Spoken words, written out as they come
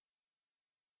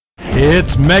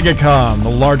It's MegaCon, the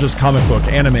largest comic book,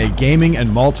 anime, gaming, and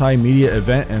multimedia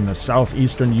event in the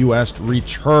southeastern U.S.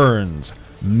 returns.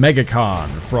 MegaCon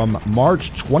from March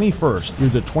 21st through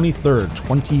the 23rd,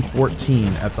 2014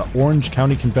 at the Orange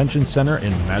County Convention Center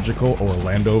in magical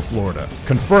Orlando, Florida.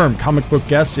 Confirmed comic book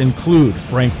guests include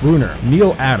Frank Bruner,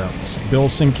 Neil Adams, Bill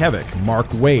Sienkiewicz, Mark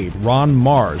Waid, Ron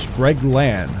Mars, Greg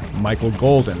Land, Michael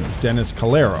Golden, Dennis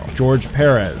Calero, George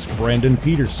Perez, Brandon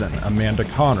Peterson, Amanda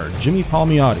Connor, Jimmy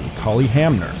Palmiotti, Collie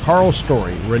Hamner, Carl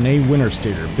Story, Renee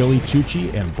Winterstater, Billy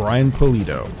Tucci, and Brian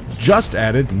Polito. Just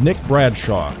added Nick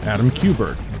Bradshaw, Adam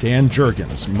Kubert, Dan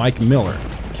Jurgens, Mike Miller,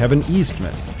 Kevin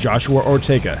Eastman, Joshua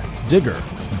Ortega, Digger,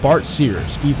 Bart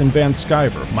Sears, Ethan Van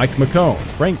Sciver, Mike McCone,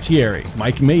 Frank Thierry,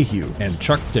 Mike Mayhew, and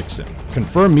Chuck Dixon.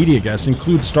 Confirmed media guests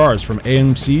include stars from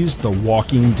AMC's The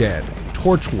Walking Dead,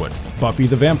 Torchwood, Buffy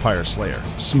the Vampire Slayer,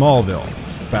 Smallville,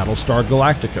 Battlestar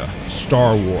Galactica,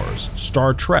 Star Wars,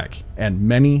 Star Trek, and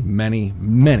many, many,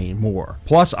 many more.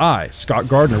 Plus I, Scott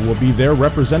Gardner, will be there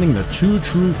representing the Two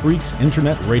True Freaks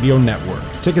Internet Radio Network.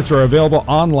 Tickets are available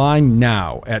online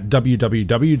now at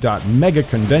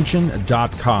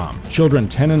www.megaconvention.com. Children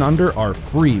 10 and under are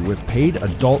free with paid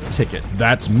adult ticket.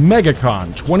 That's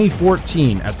MegaCon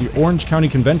 2014 at the Orange County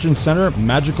Convention Center,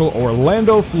 magical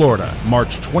Orlando, Florida,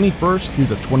 March 21st through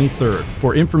the 23rd.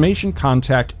 For information,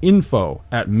 contact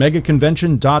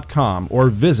info@megaconvention.com or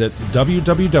visit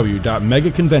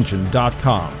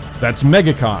www.megaconvention.com. That's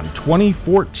MegaCon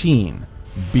 2014.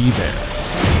 Be there.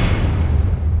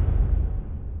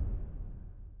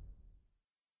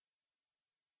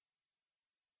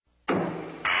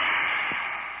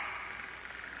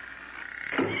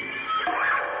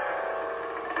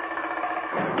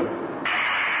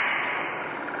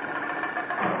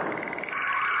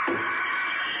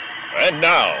 And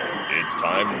now, it's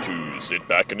time to sit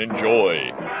back and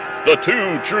enjoy the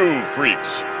Two True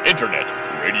Freaks Internet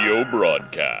Radio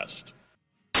Broadcast.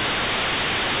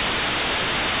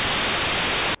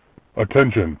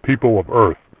 Attention, people of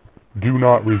Earth. Do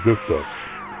not resist us.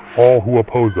 All who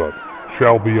oppose us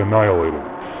shall be annihilated.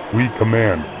 We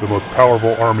command the most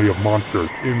powerful army of monsters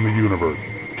in the universe.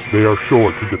 They are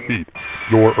sure to defeat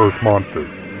your Earth monsters.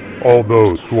 All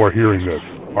those who are hearing this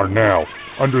are now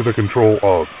under the control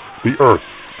of the Earth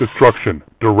Destruction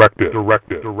Directive.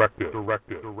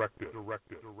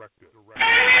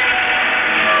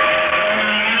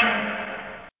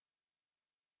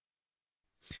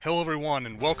 Hello everyone,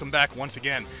 and welcome back once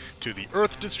again to the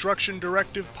Earth Destruction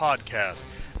Directive podcast.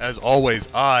 As always,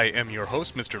 I am your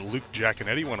host, Mr. Luke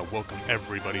Giaconetti. I want to welcome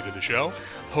everybody to the show.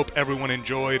 Hope everyone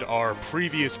enjoyed our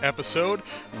previous episode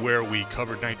where we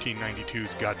covered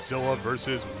 1992's Godzilla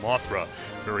vs. Mothra.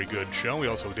 Very good show. We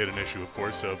also did an issue, of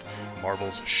course, of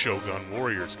Marvel's Shogun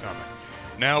Warriors comic.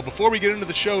 Now, before we get into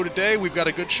the show today, we've got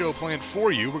a good show planned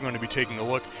for you. We're going to be taking a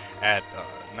look at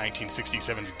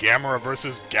 1967's Gamera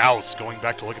vs. Gauss, going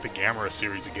back to look at the Gamera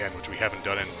series again, which we haven't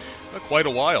done in quite a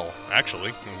while,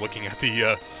 actually, looking at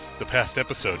the past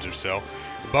episodes or so.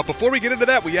 But before we get into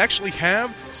that, we actually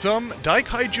have some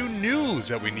Daikaiju news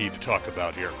that we need to talk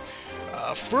about here.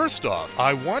 First off,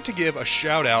 I want to give a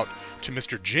shout out to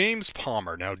Mr. James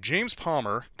Palmer. Now, James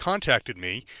Palmer contacted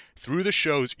me through the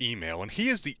show's email, and he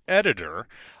is the editor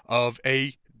of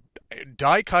a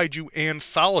Daikaiju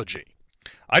anthology.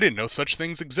 I didn't know such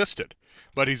things existed,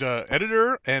 but he's an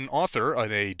editor and author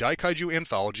of a Daikaiju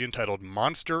anthology entitled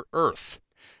Monster Earth.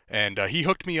 And he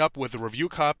hooked me up with a review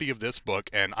copy of this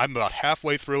book, and I'm about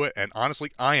halfway through it, and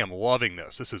honestly, I am loving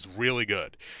this. This is really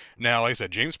good. Now, like I said,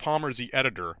 James Palmer is the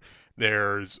editor.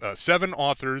 There's 7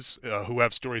 authors who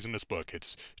have stories in this book.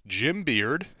 It's Jim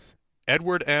Beard,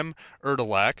 Edward M.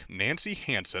 Erdelak, Nancy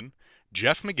Hansen,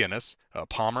 Jeff McGinnis,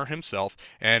 Palmer himself,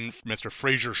 and Mr.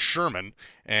 Fraser Sherman,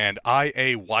 and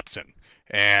I.A. Watson.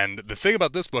 And the thing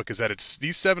about this book is that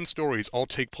these 7 stories all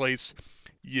take place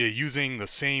using the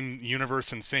same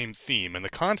universe and same theme. And the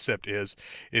concept is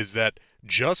that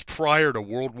just prior to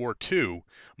World War II,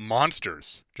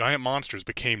 giant monsters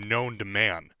became known to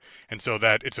man. And so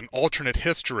that it's an alternate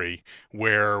history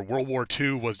where World War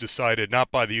II was decided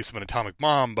not by the use of an atomic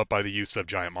bomb, but by the use of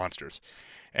giant monsters.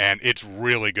 And it's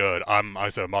really good. I'm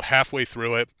about halfway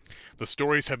through it. The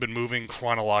stories have been moving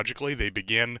chronologically. They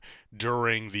begin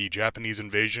during the Japanese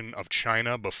invasion of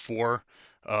China before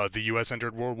the U.S.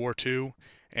 entered World War II.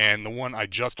 And the one I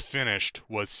just finished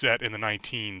was set in the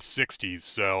 1960s,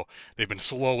 so they've been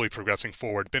slowly progressing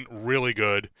forward. It's been really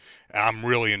good. I'm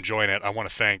really enjoying it. I want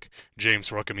to thank James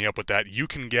for hooking me up with that. You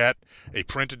can get a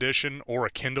print edition or a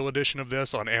Kindle edition of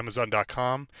this on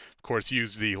Amazon.com. Of course,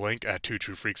 use the link at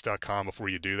twotruefreaks.com before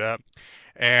you do that.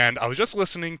 And I was just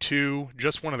listening to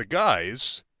just one of the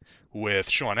guys with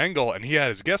Sean Engel, and he had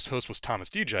his guest host was Thomas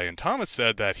DJ, and Thomas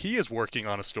said that he is working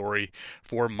on a story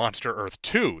for Monster Earth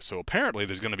 2, so apparently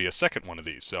there's going to be a second one of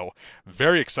these, so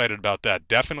very excited about that.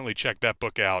 Definitely check that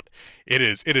book out. It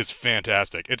is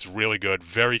fantastic. It's really good,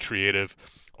 very creative.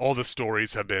 All the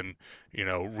stories have been,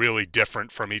 really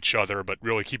different from each other, but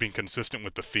really keeping consistent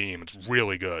with the theme. It's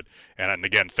really good. And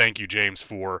again, thank you, James,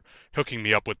 for hooking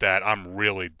me up with that. I'm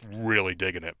really, really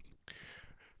digging it.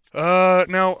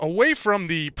 Now, away from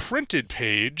the printed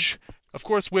page, of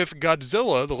course, with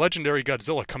Godzilla, the legendary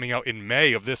Godzilla, coming out in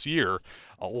May of this year,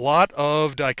 a lot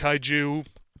of Daikaiju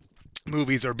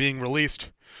movies are being released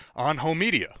on home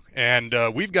media. And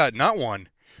we've got not one,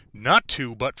 not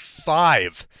two, but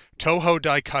 5 Toho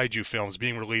Daikaiju films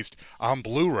being released on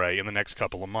Blu-ray in the next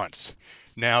couple of months.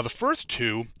 Now, the first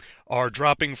 2 are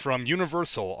dropping from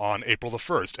Universal on April the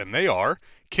 1st, and they are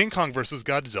King Kong vs.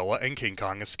 Godzilla and King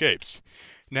Kong Escapes.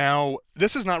 Now,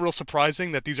 this is not real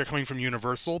surprising that these are coming from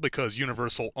Universal, because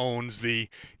Universal owns the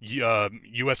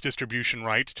U.S. distribution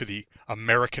rights to the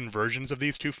American versions of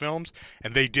these 2 films,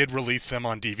 and they did release them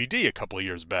on DVD a couple of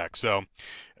years back, so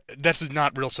this is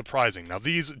not real surprising. Now,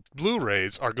 these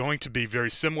Blu-rays are going to be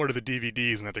very similar to the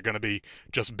DVDs in that they're going to be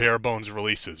just bare-bones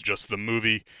releases, just the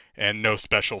movie and no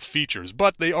special features,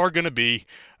 but they are going to be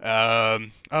fairly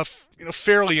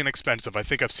inexpensive. I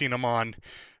think I've seen them on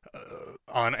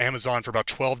Amazon for about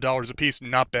 $12 a piece.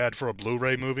 Not bad for a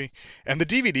Blu-ray movie. And the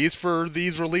DVDs for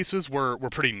these releases were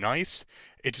pretty nice.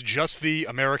 It's just the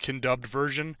American dubbed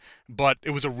version, but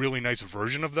it was a really nice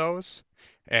version of those.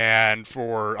 And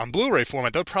on Blu-ray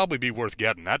format, they'll probably be worth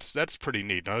getting. That's pretty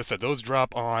neat. Now, as I said, those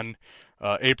drop on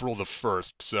April the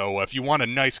 1st. So if you want a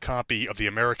nice copy of the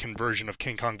American version of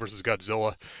King Kong vs.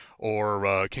 Godzilla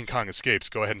or King Kong Escapes,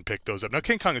 go ahead and pick those up. Now,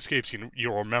 King Kong Escapes,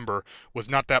 you'll remember, was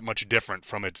not that much different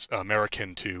from its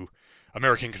American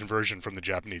conversion from the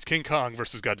Japanese. King Kong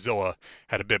vs. Godzilla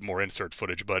had a bit more insert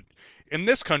footage, but in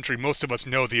this country, most of us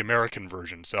know the American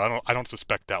version, so I don't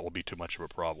suspect that will be too much of a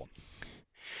problem.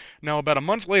 Now, about a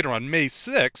month later, on May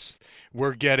 6th,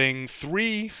 we're getting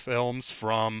 3 films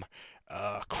from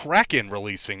Kraken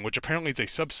releasing, which apparently is a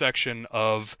subsection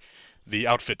of the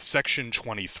outfit Section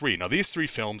 23. Now, these 3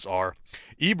 films are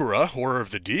Ibara, Horror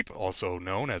of the Deep, also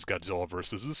known as Godzilla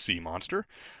vs. the Sea Monster,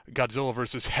 Godzilla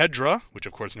vs. Hedra, which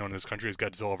of course known in this country as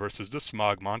Godzilla vs. the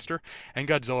Smog Monster, and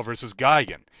Godzilla vs.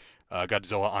 Gigan.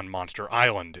 Godzilla on Monster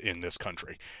Island in this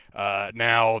country.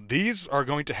 Now, these are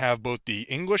going to have both the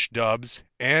English dubs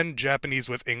and Japanese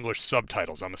with English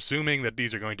subtitles. I'm assuming that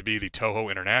these are going to be the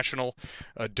Toho International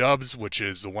dubs, which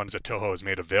is the ones that Toho has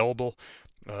made available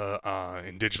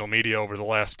in digital media over the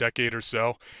last decade or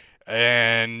so.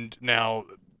 And now,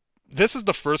 this is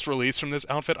the first release from this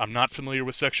outfit. I'm not familiar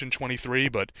with Section 23,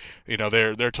 but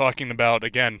they're talking about,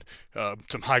 again,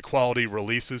 some high quality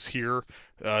releases here.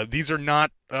 These are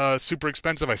not super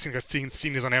expensive. I think I've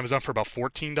seen these on Amazon for about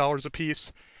 $14 a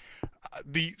piece.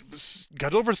 The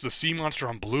Godzilla vs. the Sea Monster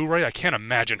on Blu-ray, I can't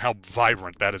imagine how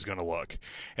vibrant that is going to look.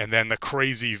 And then the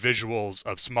crazy visuals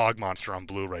of Smog Monster on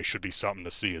Blu-ray should be something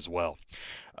to see as well.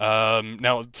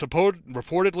 Now,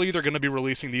 reportedly, they're going to be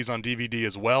releasing these on DVD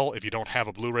as well if you don't have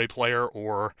a Blu-ray player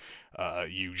or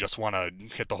you just want to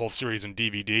get the whole series in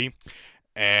DVD.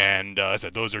 And as I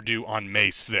said, those are due on May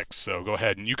 6th, so go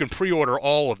ahead and you can pre-order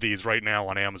all of these right now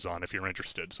on Amazon if you're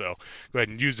interested. So go ahead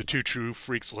and use the 2 True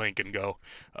Freaks link and go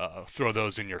throw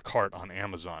those in your cart on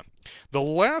Amazon. The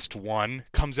last one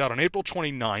comes out on April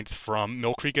 29th from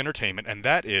Mill Creek Entertainment, and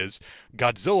that is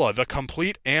Godzilla, the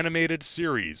Complete Animated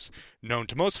Series, known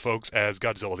to most folks as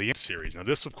Godzilla the Series. Now,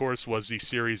 this, of course, was the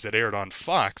series that aired on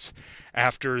Fox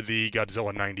after the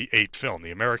Godzilla 98 film,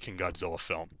 the American Godzilla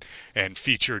film, and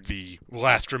featured the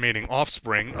last remaining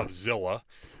offspring of Zilla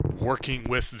working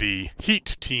with the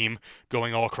Heat team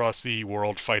going all across the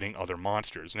world fighting other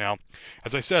monsters. Now,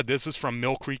 as I said, this is from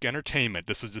Mill Creek Entertainment.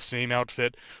 This is the same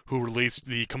outfit who released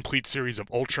the complete series of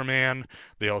Ultraman.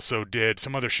 They also did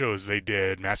some other shows. They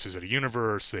did Masters of the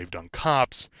Universe. They've done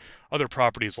Cops, other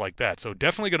properties like that. So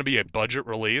definitely going to be a budget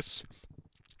release.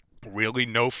 Really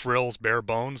no frills, bare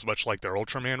bones, much like their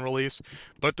Ultraman release.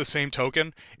 But at the same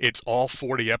token, it's all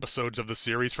 40 episodes of the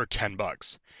series for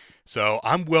 $10. So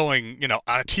I'm willing, on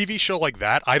a TV show like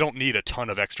that, I don't need a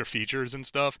ton of extra features and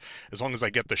stuff. As long as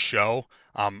I get the show,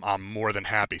 I'm more than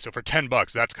happy. So for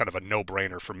 $10, that's kind of a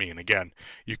no-brainer for me. And again,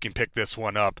 you can pick this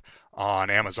one up on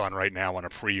Amazon right now on a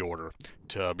pre-order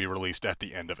to be released at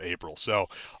the end of April. So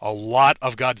a lot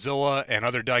of Godzilla and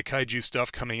other Daikaiju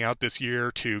stuff coming out this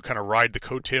year to kind of ride the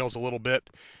coattails a little bit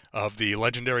of the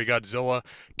Legendary Godzilla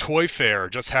Toy Fair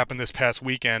just happened this past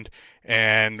weekend,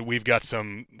 and we've got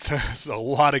a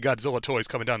lot of Godzilla toys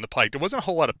coming down the pike. There wasn't a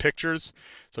whole lot of pictures,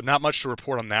 so not much to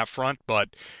report on that front, but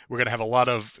we're going to have a lot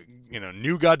of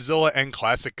new Godzilla and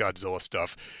classic Godzilla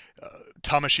stuff.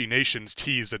 Tamashii Nations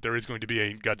teased that there is going to be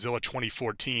a Godzilla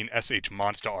 2014 SH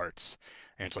Monster Arts.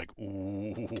 And it's like,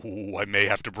 ooh, I may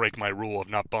have to break my rule of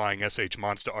not buying SH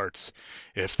Monster Arts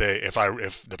if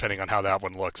depending on how that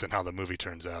one looks and how the movie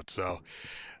turns out. So,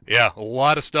 yeah, a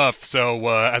lot of stuff. So,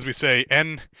 as we say,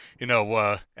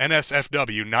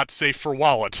 NSFW, not safe for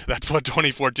wallet. That's what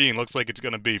 2014 looks like it's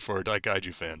going to be for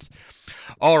Daikaiju fans.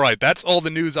 All right, that's all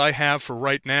the news I have for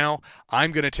right now.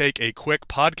 I'm going to take a quick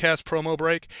podcast promo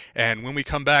break, and when we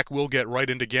come back, we'll get right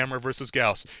into Gamera vs.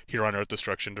 Gyaos here on Earth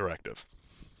Destruction Directive.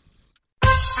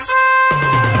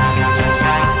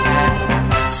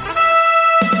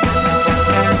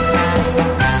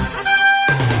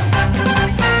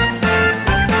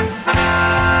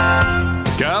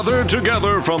 Gathered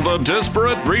together from the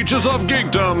disparate reaches of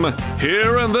geekdom,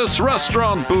 here in this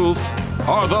restaurant booth,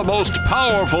 are the most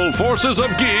powerful forces of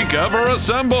geek ever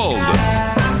assembled.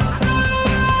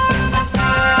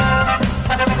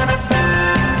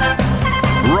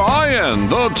 Ryan,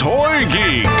 the Toy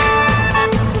Geek.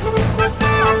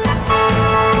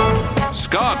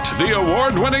 Scott, the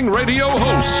award-winning radio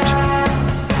host.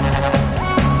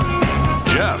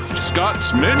 Jeff,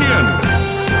 Scott's minion.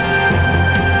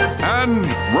 And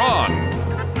Ron,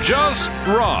 just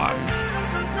Ron.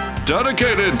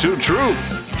 Dedicated to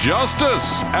truth,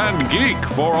 justice, and geek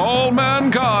for all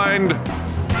mankind.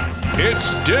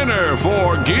 It's Dinner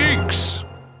for Geeks.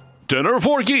 Dinner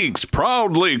for Geeks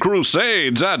proudly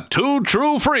crusades at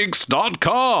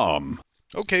twotruefreaks.com.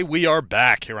 Okay, we are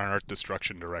back here on Earth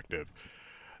Destruction Directive.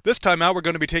 This time out, we're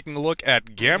going to be taking a look at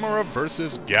Gamera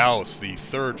vs. Gyaos, the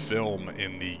third film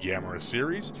in the Gamera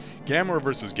series. Gamera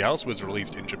vs. Gyaos was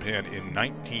released in Japan in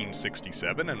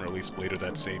 1967 and released later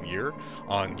that same year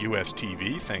on US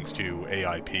TV, thanks to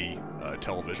AIP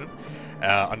television,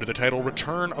 under the title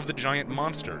Return of the Giant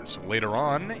Monsters. Later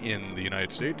on, in the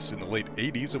United States, in the late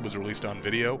 80s, it was released on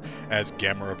video as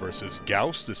Gamera vs.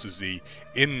 Gyaos. This is the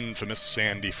infamous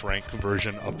Sandy Frank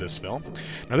version of this film.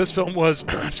 Now, this film was,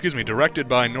 directed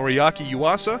by Noriaki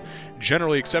Yuasa,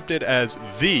 generally accepted as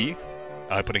the,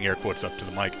 putting air quotes up to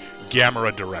the mic,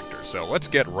 Gamera director. So let's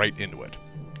get right into it.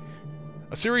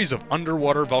 A series of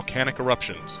underwater volcanic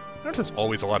eruptions. There's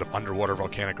always a lot of underwater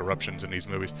volcanic eruptions in these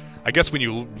movies. I guess when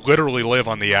you literally live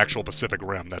on the actual Pacific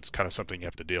Rim, that's kind of something you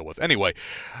have to deal with. Anyway,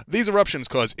 these eruptions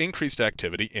cause increased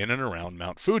activity in and around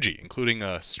Mount Fuji, including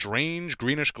a strange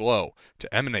greenish glow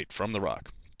to emanate from the rock.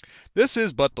 This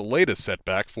is but the latest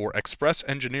setback for Express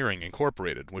Engineering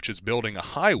Incorporated, which is building a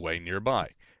highway nearby.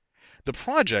 The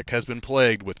project has been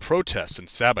plagued with protests and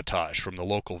sabotage from the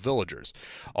local villagers,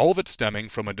 all of it stemming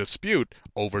from a dispute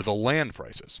over the land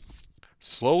prices.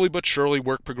 Slowly but surely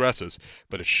work progresses,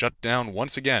 but is shut down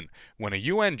once again when a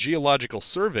UN Geological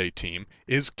Survey team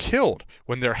is killed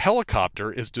when their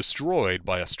helicopter is destroyed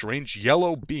by a strange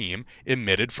yellow beam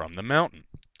emitted from the mountain.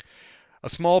 A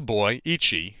small boy,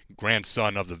 Ichi,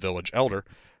 grandson of the village elder,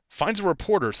 finds a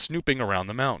reporter snooping around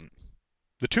the mountain.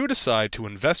 The two decide to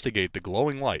investigate the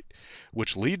glowing light,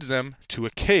 which leads them to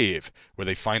a cave where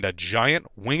they find a giant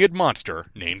winged monster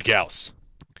named Gyaos.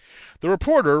 The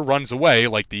reporter runs away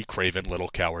like the craven little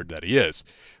coward that he is,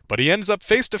 but he ends up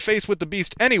face to face with the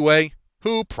beast anyway,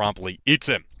 who promptly eats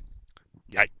him.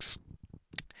 Yikes.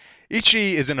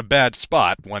 Ichi is in a bad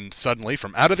spot when suddenly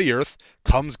from out of the earth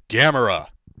comes Gamera.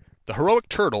 The heroic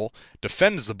turtle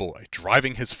defends the boy,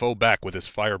 driving his foe back with his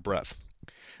fire breath.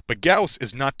 But Gyaos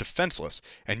is not defenseless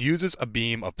and uses a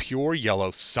beam of pure yellow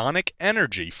sonic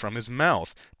energy from his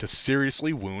mouth to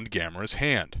seriously wound Gamera's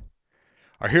hand.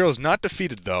 Our hero is not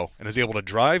defeated though, and is able to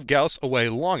drive Gyaos away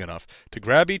long enough to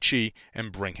grab Ichi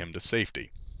and bring him to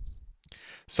safety.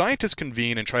 Scientists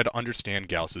convene and try to understand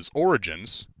Gyaos'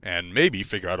 origins, and maybe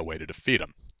figure out a way to defeat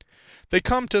him. They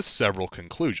come to several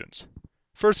conclusions.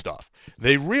 First off,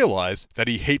 they realize that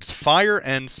he hates fire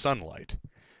and sunlight.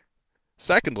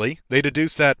 Secondly, they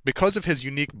deduce that because of his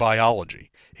unique biology,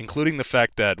 including the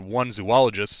fact that one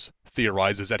zoologist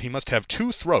theorizes that he must have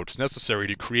two throats necessary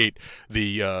to create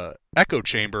the echo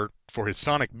chamber for his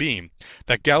sonic beam,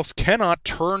 that Gyaos cannot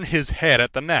turn his head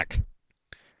at the neck.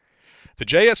 The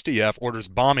JSDF orders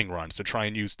bombing runs to try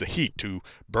and use the heat to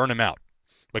burn him out,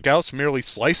 but Gyaos merely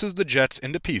slices the jets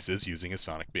into pieces using his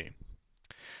sonic beam.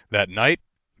 That night,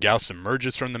 Gyaos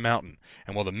emerges from the mountain,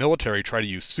 and while the military try to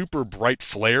use super bright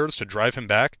flares to drive him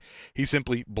back, he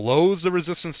simply blows the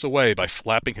resistance away by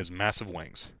flapping his massive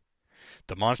wings.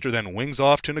 The monster then wings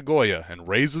off to Nagoya and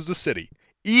razes the city,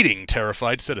 eating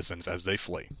terrified citizens as they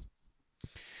flee.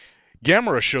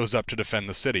 Gamera shows up to defend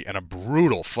the city, and a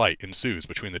brutal fight ensues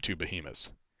between the two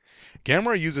behemoths.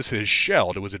 Gamera uses his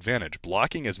shell to his advantage,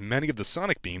 blocking as many of the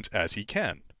sonic beams as he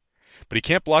can. But he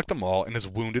can't block them all and is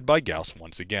wounded by Gyaos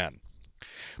once again.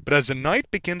 But as the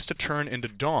night begins to turn into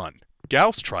dawn,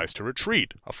 Gyaos tries to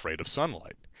retreat, afraid of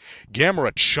sunlight.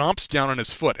 Gamera chomps down on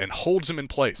his foot and holds him in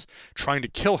place, trying to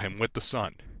kill him with the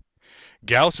sun.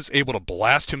 Gyaos is able to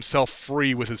blast himself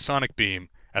free with his sonic beam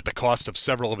at the cost of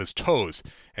several of his toes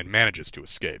and manages to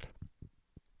escape.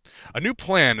 A new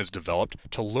plan is developed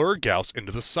to lure Gyaos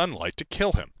into the sunlight to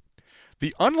kill him.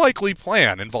 The unlikely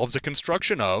plan involves the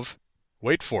construction of,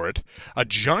 wait for it, a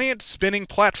giant spinning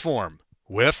platform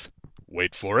with,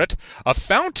 wait for it, a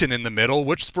fountain in the middle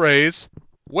which sprays,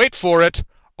 wait for it,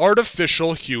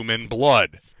 artificial human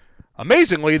blood.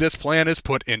 Amazingly, this plan is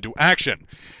put into action.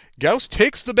 Gyaos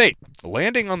takes the bait,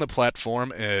 landing on the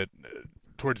platform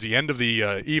towards the end of the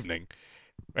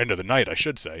end of the night, I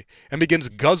should say, and begins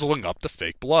guzzling up the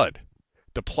fake blood.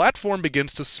 The platform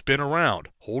begins to spin around,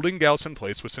 holding Gyaos in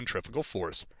place with centrifugal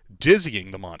force, dizzying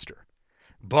the monster.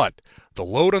 But the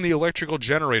load on the electrical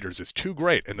generators is too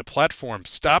great, and the platform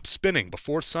stops spinning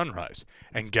before sunrise,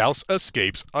 and Gyaos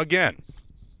escapes again.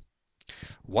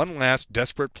 One last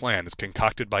desperate plan is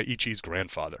concocted by Ichi's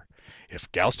grandfather.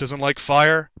 If Gyaos doesn't like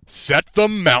fire, set the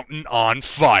mountain on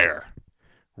fire!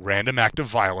 Random act of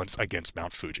violence against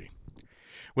Mount Fuji.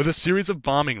 With a series of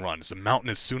bombing runs, the mountain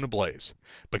is soon ablaze,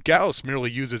 but Gyaos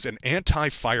merely uses an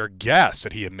anti-fire gas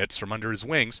that he emits from under his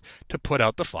wings to put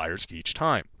out the fires each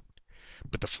time.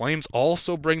 But the flames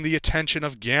also bring the attention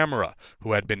of Gamera,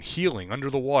 who had been healing under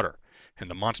the water, and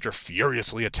the monster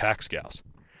furiously attacks Gyaos.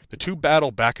 The two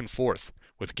battle back and forth,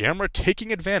 with Gamera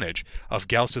taking advantage of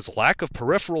Gyaos' lack of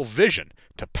peripheral vision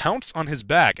to pounce on his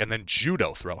back and then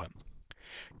judo throw him.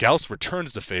 Gyaos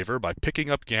returns the favor by picking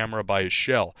up Gamera by his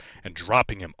shell and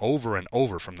dropping him over and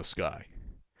over from the sky.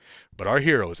 But our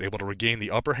hero is able to regain the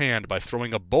upper hand by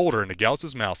throwing a boulder into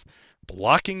Gyaos' mouth,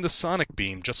 blocking the sonic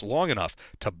beam just long enough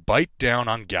to bite down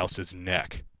on Gyaos'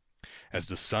 neck. As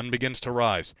the sun begins to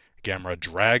rise, Gamera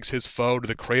drags his foe to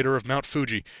the crater of Mount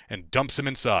Fuji and dumps him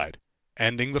inside,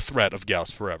 ending the threat of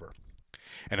Gyaos forever.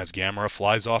 And as Gamera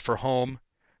flies off for home,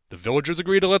 the villagers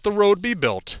agree to let the road be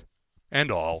built,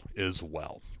 and all is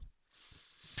well.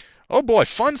 Oh boy,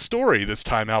 fun story this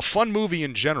time out. Fun movie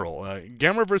in general.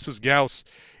 Gamera vs. Gyaos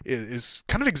is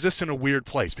kind of exists in a weird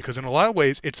place because in a lot of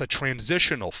ways it's a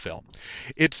transitional film.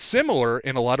 It's similar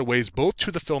in a lot of ways both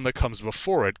to the film that comes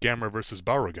before it, Gamera vs.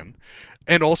 Barugon,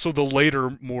 and also the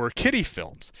later, more kiddie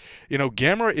films. You know,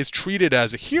 Gamera is treated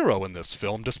as a hero in this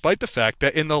film, despite the fact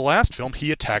that in the last film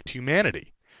he attacked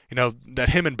humanity. You know, that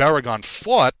him and Barugon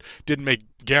fought didn't make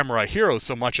Gamera a hero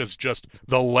so much as just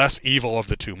the less evil of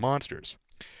the two monsters.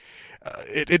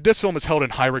 This film is held in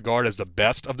high regard as the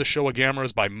best of the Showa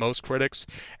Gameras by most critics,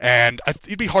 and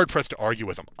you'd be hard-pressed to argue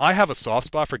with them. I have a soft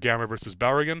spot for Gamera vs.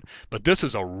 Barugon, but this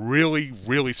is a really,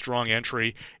 really strong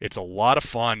entry. It's a lot of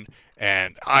fun,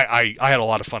 and I had a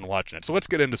lot of fun watching it. So let's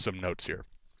get into some notes here.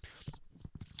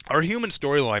 Our human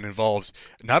storyline involves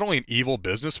not only an evil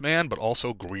businessman, but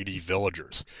also greedy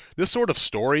villagers. This sort of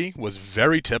story was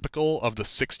very typical of the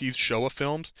 60s Showa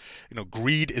films. You know,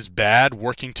 greed is bad,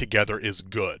 working together is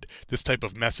good. This type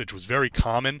of message was very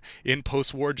common in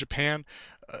post-war Japan.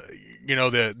 You know,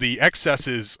 the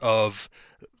excesses of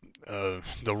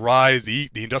the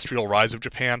industrial rise of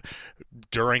Japan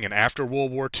during and after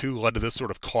World War II led to this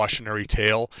sort of cautionary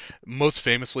tale. Most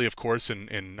famously, of course, in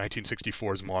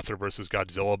 1964's Mothra vs.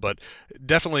 Godzilla, but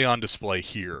definitely on display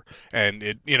here. And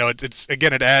it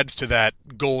adds to that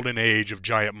golden age of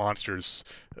giant monsters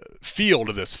feel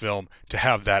to this film to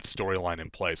have that storyline in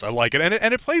place. I like it,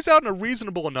 and it plays out in a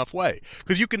reasonable enough way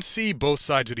because you can see both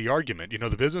sides of the argument. You know,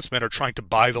 the businessmen are trying to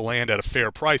buy the land at a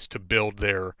fair price to build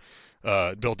their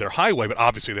highway, but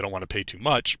obviously they don't want to pay too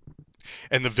much.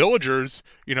 And the villagers,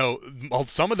 you know,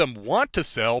 some of them want to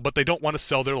sell, but they don't want to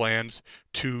sell their lands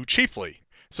too cheaply.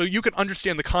 So you can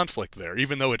understand the conflict there.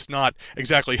 Even though it's not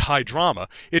exactly high drama,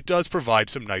 it does provide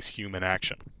some nice human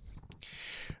action.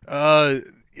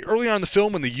 Earlier on in the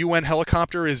film, when the UN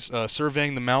helicopter is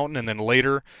surveying the mountain, and then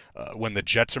later, when the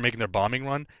jets are making their bombing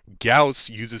run, Gyaos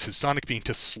uses his sonic beam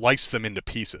to slice them into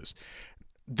pieces.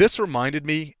 This reminded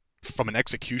me, from an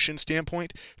execution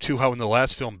standpoint, to how in the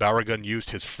last film Barugon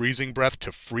used his freezing breath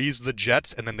to freeze the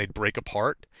jets and then they'd break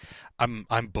apart.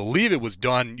 I believe it was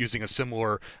done using a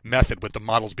similar method with the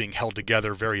models being held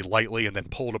together very lightly and then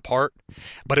pulled apart.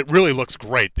 But it really looks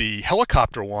great. The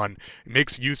helicopter one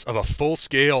makes use of a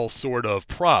full-scale sort of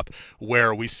prop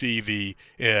where we see the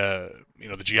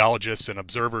the geologists and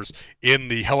observers in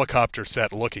the helicopter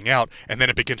set looking out, and then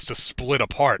it begins to split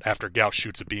apart after Gauss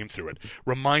shoots a beam through it.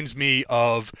 Reminds me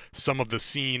of some of the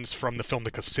scenes from the film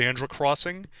The Cassandra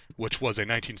Crossing, which was a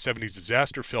 1970s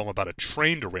disaster film about a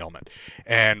train derailment.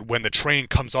 And when the train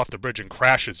comes off the bridge and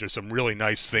crashes, there's some really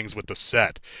nice things with the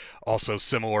set. Also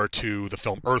similar to the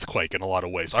film Earthquake in a lot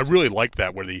of ways. I really like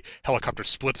that, where the helicopter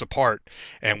splits apart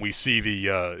and we see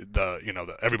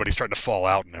everybody starting to fall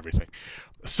out and everything.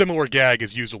 A similar gag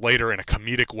is used later in a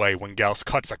comedic way when Gauss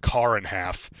cuts a car in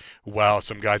half while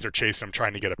some guys are chasing him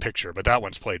trying to get a picture, but that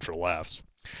one's played for laughs.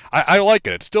 I like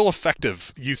it. It's still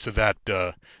effective use of that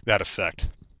effect.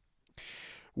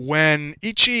 When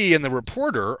Ichi and the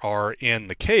reporter are in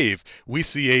the cave, we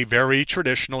see a very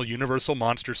traditional Universal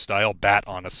Monster style bat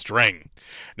on a string.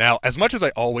 Now, as much as I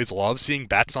always love seeing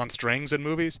bats on strings in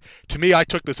movies, to me I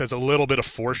took this as a little bit of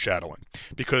foreshadowing,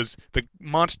 because the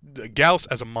Gauss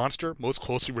as a monster most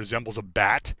closely resembles a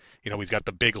bat. He's got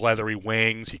the big leathery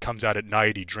wings, he comes out at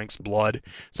night, he drinks blood.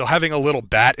 So having a little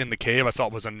bat in the cave I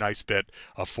thought was a nice bit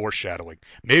of foreshadowing.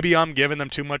 Maybe I'm giving them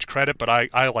too much credit, but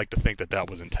I like to think that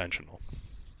was intentional.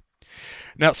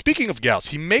 Now, speaking of Gauss,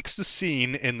 he makes the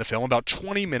scene in the film about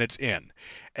 20 minutes in.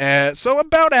 So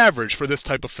about average for this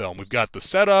type of film. We've got the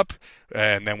setup,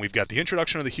 and then we've got the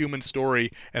introduction of the human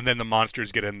story, and then the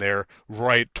monsters get in there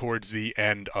right towards the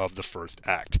end of the first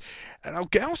act. And now,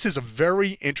 Gauss is a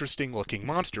very interesting looking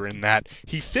monster in that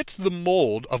he fits the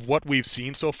mold of what we've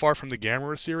seen so far from the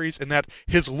Gamera series, in that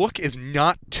his look is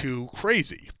not too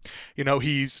crazy.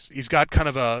 He's got kind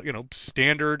of a,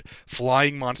 standard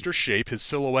flying monster shape. His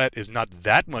silhouette is not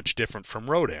that much different from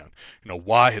Rodan.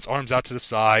 Why his arms out to the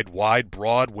side, wide,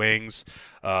 broad wings.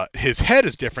 His head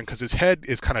is different because his head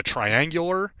is kind of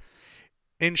triangular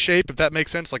in shape, if that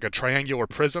makes sense, like a triangular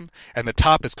prism, and the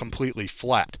top is completely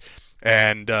flat.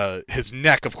 And his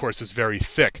neck, of course, is very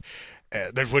thick,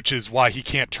 which is why he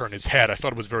can't turn his head. I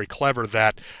thought it was very clever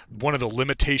that one of the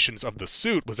limitations of the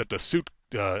suit was that the suit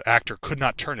actor could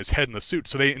not turn his head in the suit.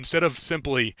 So they, instead of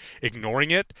simply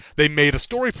ignoring it, they made a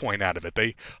story point out of it.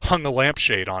 They hung a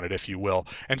lampshade on it, if you will,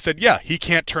 and said, yeah, he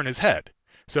can't turn his head.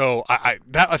 So I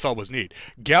thought was neat.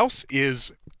 Gauss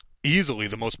is easily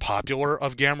the most popular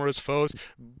of Gamera's foes.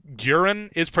 Guren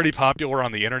is pretty popular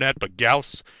on the internet, but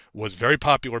Gauss was very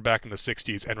popular back in the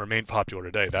 60s and remained popular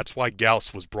today. That's why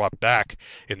Gauss was brought back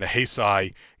in the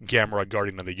Heisei Gamera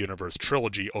Guardian of the Universe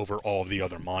trilogy over all of the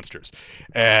other monsters.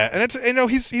 And it's,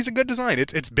 he's a good design.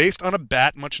 It's based on a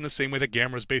bat, much in the same way that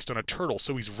Gamera is based on a turtle,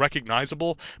 so he's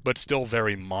recognizable but still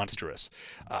very monstrous.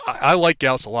 I like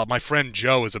Gauss a lot. My friend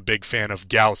Joe is a big fan of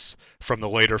Gauss from the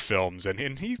later films, and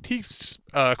he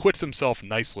acquits himself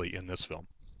nicely in this film.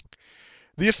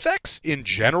 The effects in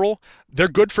general, they're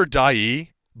good for Dai,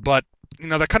 but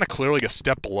they're kind of clearly a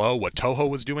step below what Toho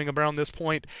was doing around this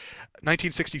point.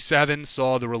 1967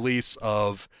 saw the release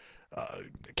of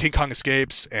King Kong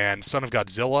Escapes and Son of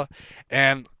Godzilla,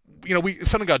 and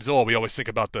Son of Godzilla, we always think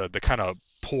about the kind of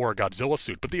poor Godzilla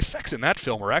suit, but the effects in that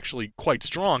film are actually quite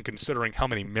strong considering how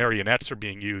many marionettes are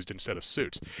being used instead of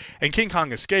suits. And King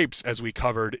Kong Escapes, as we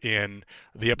covered in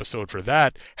the episode for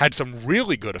that, had some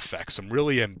really good effects, some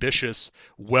really ambitious,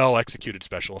 well-executed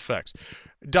special effects.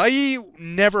 Dai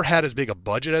never had as big a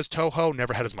budget as Toho,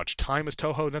 never had as much time as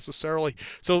Toho necessarily,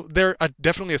 so they're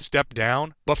definitely a step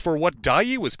down, but for what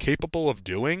Dai was capable of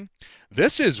doing,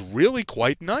 this is really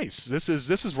quite nice. This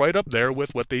is right up there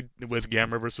with what they with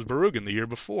Gamera vs. Barugan the year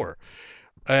before.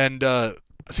 And the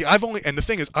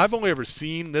thing is, I've only ever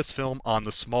seen this film on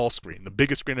the small screen. The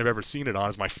biggest screen I've ever seen it on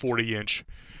is my 40-inch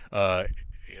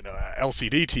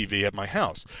LCD TV at my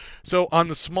house. So on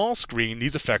the small screen,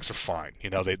 these effects are fine.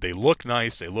 They look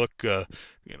nice. They look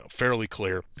fairly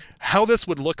clear. How this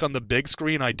would look on the big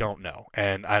screen, I don't know,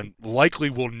 and I likely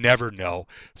will never know,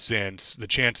 since the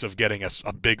chance of getting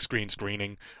a big screen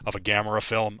screening of a Gamera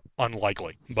film,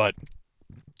 unlikely. But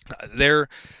they're,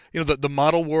 the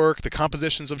model work, the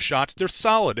compositions of shots, they're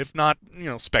solid, if not,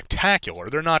 spectacular.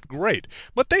 They're not great,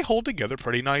 but they hold together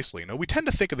pretty nicely. We tend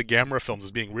to think of the Gamera films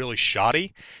as being really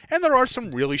shoddy, and there are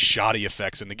some really shoddy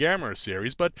effects in the Gamera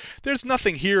series, but there's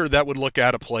nothing here that would look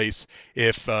out of place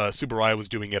if Tsuburaya was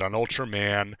doing it on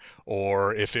Ultraman,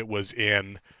 or if it was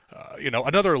in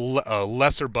another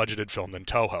lesser budgeted film than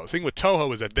Toho. The thing with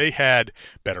Toho is that they had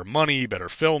better money, better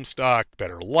film stock,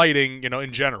 better lighting,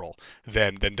 in general,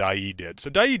 than Dai did. So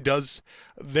Dai does,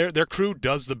 their crew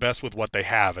does the best with what they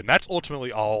have, and that's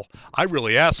ultimately all I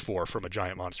really ask for from a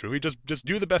giant monster movie. Just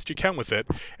do the best you can with it,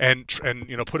 and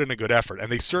put in a good effort,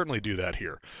 and they certainly do that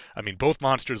here. I mean, both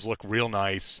monsters look real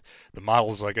nice. The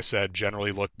models, like I said,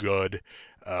 generally look good,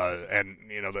 and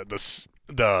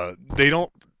they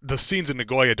don't the scenes in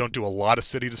Nagoya don't do a lot of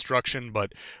city destruction,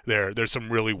 but there's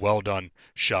some really well done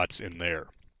shots in there.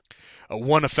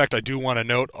 One effect I do want to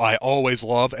note, I always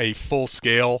love a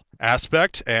full-scale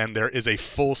aspect, and there is a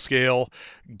full-scale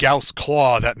Gauss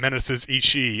claw that menaces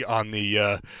Ishii on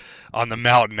the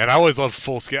mountain. And I always love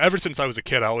full-scale. Ever since I was a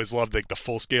kid, I always loved the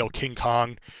full-scale King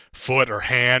Kong foot or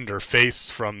hand or face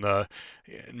from the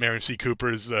Merian C.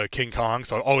 Cooper's King Kong.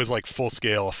 So I always like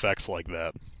full-scale effects like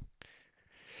that.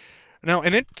 Now,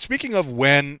 speaking of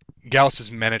when Gauss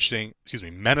is menacing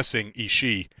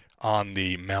Ishii on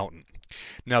the mountain.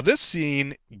 Now, this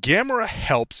scene, Gamera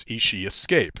helps Ishii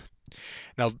escape.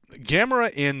 Now,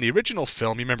 Gamera in the original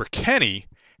film, you remember Kenny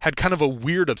had kind of a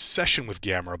weird obsession with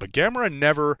Gamera, but Gamera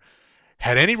never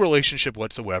had any relationship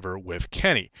whatsoever with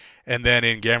Kenny. And then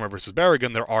in Gamera vs.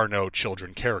 Baragon, there are no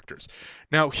children characters.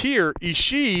 Now, here,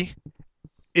 Ishii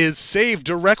is saved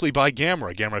directly by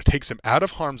Gamera. Gamera takes him out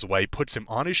of harm's way, puts him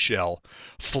on his shell,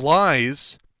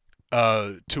 flies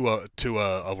to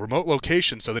a remote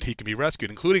location so that he can be rescued,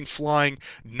 including flying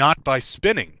not by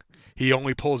spinning. He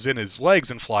only pulls in his legs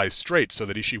and flies straight so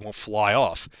that Ishii won't fly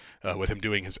off with him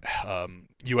doing his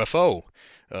UFO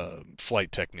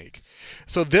flight technique.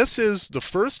 So this is the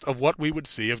first of what we would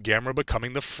see of Gamera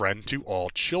becoming the friend to all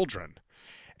children.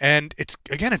 And it's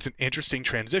an interesting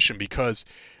transition because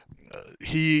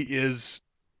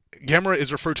Gamera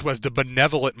is referred to as the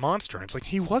benevolent monster. And it's like,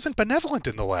 he wasn't benevolent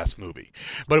in the last movie.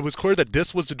 But it was clear that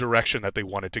this was the direction that they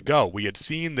wanted to go. We had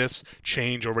seen this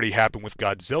change already happen with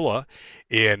Godzilla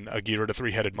in Ghidorah the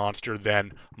Three-Headed Monster,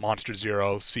 then Monster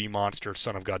Zero, Sea Monster,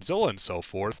 Son of Godzilla, and so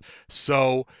forth.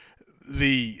 So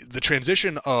the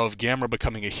transition of Gamera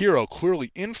becoming a hero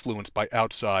clearly influenced by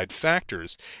outside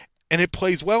factors. And it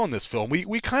plays well in this film.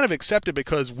 We kind of accept it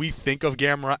because we think of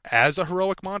Gamera as a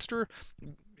heroic monster.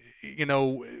 You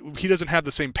know, he doesn't have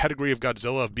the same pedigree of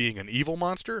Godzilla of being an evil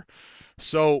monster,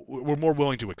 so we're more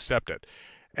willing to accept it.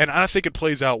 And I think it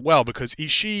plays out well because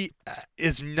Ishii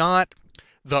is not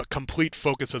the complete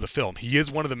focus of the film. He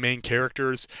is one of the main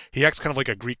characters. He acts kind of like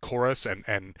a Greek chorus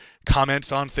and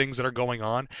comments on things that are going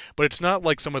on, but it's not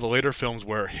like some of the later films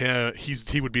where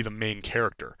he would be the main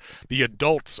character. The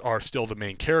adults are still the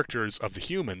main characters of the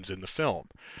humans in the film.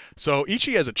 So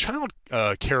Ichi as a child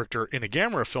character in a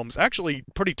Gamera film is actually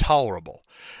pretty tolerable.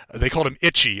 They called him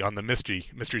Itchy on the Mystery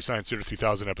Science Theater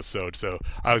 3000 episode, so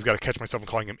I always got to catch myself in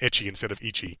calling him Itchy instead of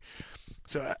Ichi.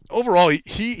 So overall,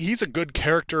 he's a good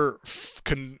character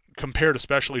compared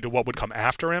especially to what would come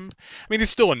after him. I mean, he's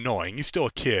still annoying. He's still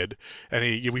a kid, and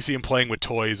we see him playing with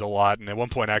toys a lot. And at one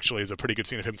point, actually, is a pretty good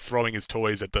scene of him throwing his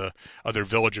toys at the other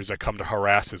villagers that come to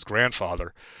harass his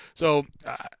grandfather. So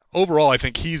overall, I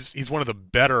think he's one of the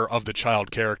better of the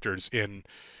child characters in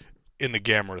the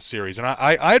Gamera series. And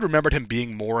I had remembered him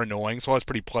being more annoying, so I was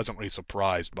pretty pleasantly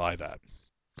surprised by that.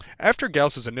 After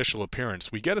Gauss's initial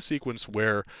appearance, we get a sequence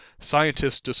where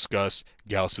scientists discuss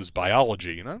Gauss's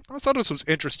biology. And I thought this was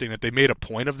interesting that they made a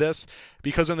point of this,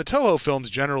 because in the Toho films,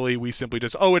 generally, we simply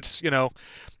just, it's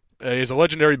a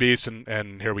legendary beast,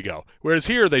 and here we go. Whereas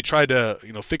here, they try to,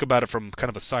 think about it from kind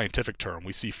of a scientific term.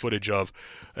 We see footage of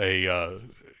a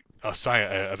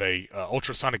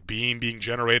ultrasonic beam being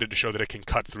generated to show that it can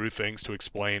cut through things, to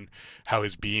explain how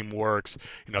his beam works.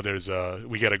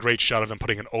 We get a great shot of them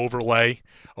putting an overlay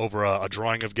over a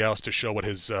drawing of Gauss to show what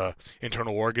his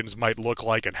internal organs might look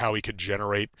like and how he could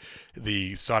generate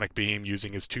the sonic beam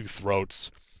using his two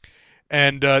throats.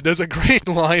 And there's a great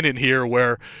line in here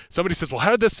where somebody says, well,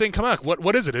 how did this thing come out?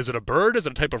 What is it? Is it a bird? Is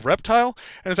it a type of reptile?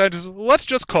 And the scientist says, let's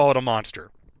just call it a monster.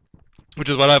 Which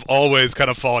is what I've always kind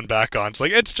of fallen back on. It's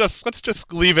like, let's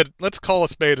just leave it. Let's call a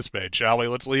spade, shall we?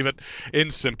 Let's leave it in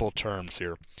simple terms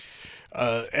here.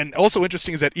 And also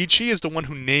interesting is that Ichi is the one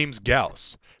who names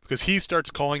Gauss, because he starts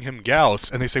calling him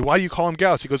Gauss, and they say, why do you call him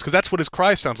Gauss? He goes, because that's what his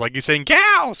cry sounds like. He's saying,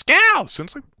 Gauss, Gauss! And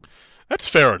it's like, that's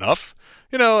fair enough.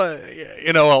 A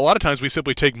lot of times we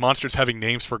simply take monsters having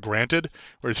names for granted,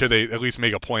 whereas here they at least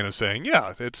make a point of saying,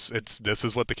 yeah, this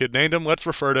is what the kid named him. Let's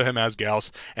refer to him as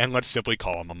Gauss, and let's simply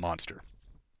call him a monster.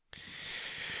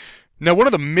 Now, one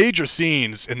of the major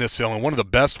scenes in this film, and one of the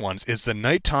best ones, is the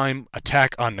nighttime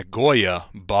attack on Nagoya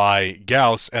by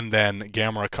Gauss and then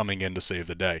Gamera coming in to save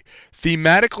the day.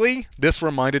 Thematically, this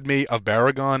reminded me of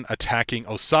Baragon attacking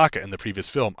Osaka in the previous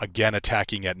film, again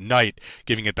attacking at night,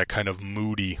 giving it that kind of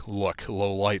moody look,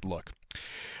 low light look.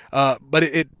 But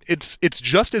it's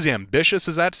just as ambitious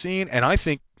as that scene, and I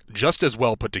think just as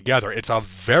well put together. It's a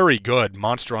very good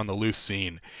Monster on the Loose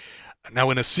scene.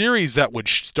 Now, in a series that would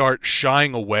start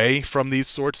shying away from these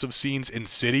sorts of scenes in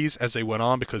cities as they went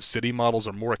on, because city models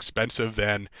are more expensive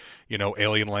than,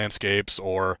 alien landscapes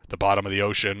or the bottom of the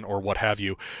ocean or what have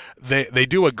you, they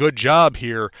do a good job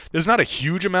here. There's not a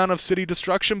huge amount of city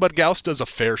destruction, but Gauss does a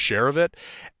fair share of it.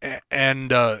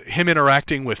 And him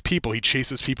interacting with people, he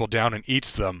chases people down and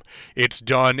eats them. It's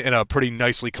done in a pretty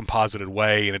nicely composited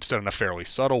way, and it's done in a fairly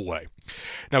subtle way.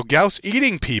 Now, Gauss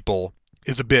eating people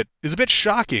is a bit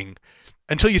shocking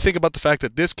until you think about the fact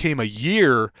that this came a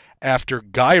year after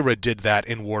Gyra did that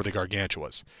in War of the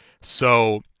Gargantuas.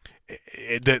 So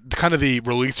the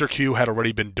releaser cue had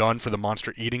already been done for the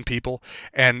monster eating people,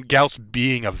 and Gauss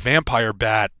being a vampire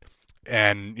bat,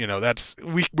 and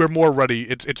we're more ready.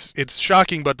 It's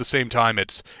shocking, but at the same time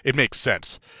it makes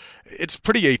sense. It's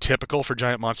pretty atypical for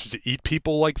giant monsters to eat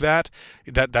people like that.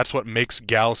 That's what makes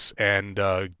Gauss and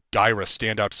Gyra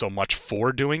stand out so much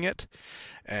for doing it.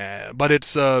 But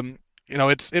it's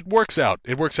it works out.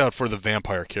 It works out for the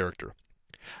vampire character.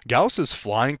 Gauss's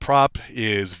flying prop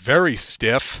is very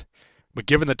stiff, but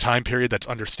given the time period, that's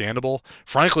understandable.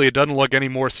 Frankly, it doesn't look any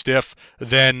more stiff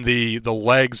than the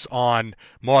legs on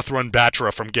Mothra and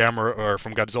Batra from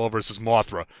Godzilla vs.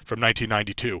 Mothra from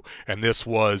 1992, and this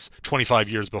was 25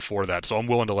 years before that, so I'm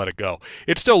willing to let it go.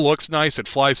 It still looks nice, it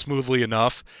flies smoothly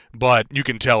enough, but you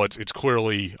can tell it's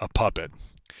clearly a puppet.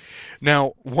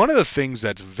 Now, one of the things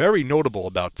that's very notable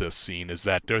about this scene is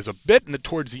that there's a bit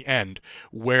towards the end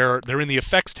where they're in the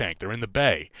effects tank, they're in the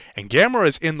bay, and Gamera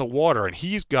is in the water, and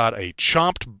he's got a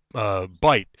chomped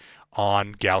bite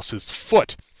on Gauss's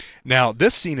foot. Now,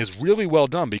 this scene is really well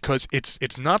done because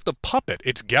it's not the puppet,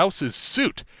 it's Gauss's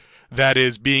suit that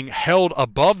is being held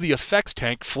above the effects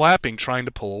tank, flapping, trying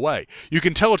to pull away. You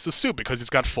can tell it's the suit because it's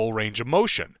got full range of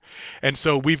motion. And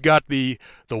so we've got the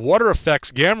water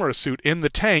effects Gamera suit in the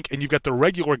tank, and you've got the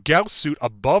regular Gauss suit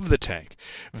above the tank.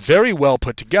 Very well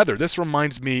put together. This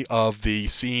reminds me of the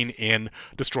scene in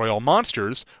Destroy All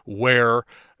Monsters where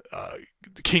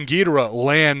King Ghidorah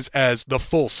lands as the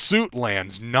full suit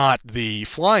lands, not the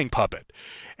flying puppet.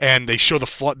 And they show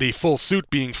the full suit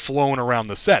being flown around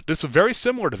the set. This is very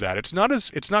similar to that. It's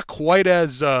not quite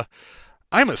as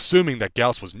I'm assuming that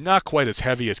Gauss was not quite as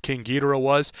heavy as King Ghidorah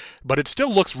was, but it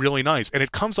still looks really nice, and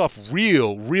it comes off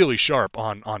really sharp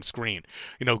on screen.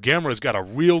 Gamera's got a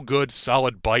real good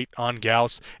solid bite on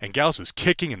Gauss, and Gauss is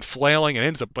kicking and flailing and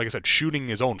ends up, like I said, shooting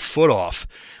his own foot off,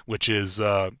 which is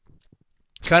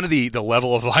kind of the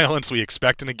level of violence we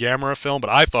expect in a Gamera film, but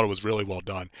I thought it was really well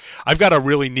done. I've got a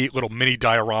really neat little mini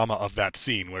diorama of that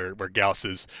scene where Gauss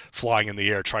is flying in the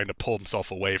air trying to pull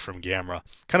himself away from Gamera.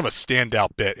 Kind of a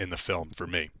standout bit in the film for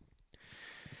me.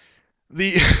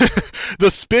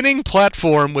 The spinning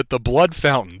platform with the blood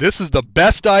fountain. This is the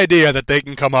best idea that they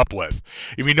can come up with.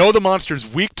 If we know the monster's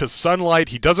weak to sunlight,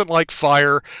 he doesn't like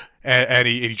fire, and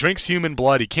he drinks human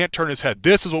blood, he can't turn his head.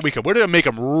 This is what we can. We're going to make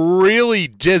him really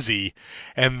dizzy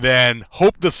and then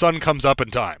hope the sun comes up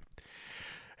in time.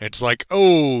 It's like,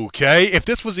 okay, if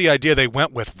this was the idea they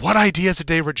went with, what ideas did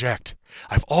they reject?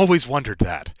 I've always wondered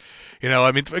that.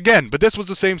 But this was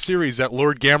the same series that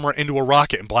lured Gamera into a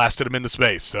rocket and blasted him into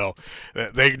space, so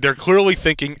they're clearly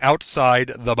thinking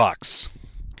outside the box.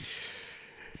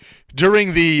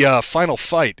 During the final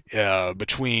fight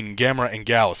between Gamera and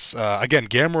Gauss, again,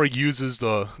 Gamera uses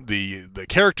the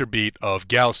character beat of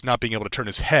Gauss not being able to turn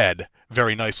his head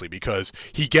very nicely because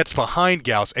he gets behind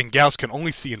Gauss and Gauss can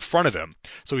only see in front of him,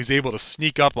 so he's able to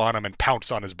sneak up on him and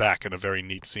pounce on his back in a very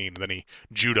neat scene. And then he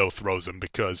judo throws him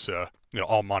because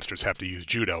all monsters have to use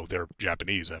judo. They're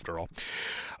Japanese after all.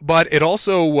 But it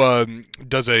also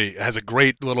has a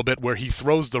great little bit where he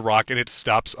throws the rock and it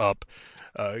stops up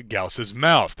Gauss's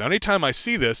mouth. Now, anytime I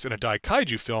see this in a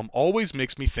Daikaiju film, always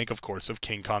makes me think, of course, of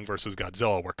King Kong vs.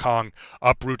 Godzilla, where Kong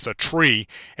uproots a tree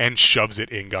and shoves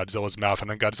it in Godzilla's mouth,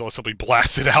 and then Godzilla simply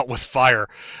blasts it out with fire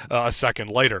a second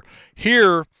later.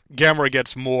 Here, Gamera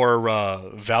gets more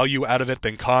value out of it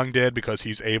than Kong did because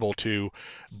he's able to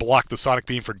block the sonic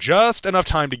beam for just enough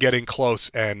time to get in close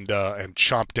and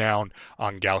chomp down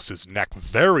on Gauss's neck.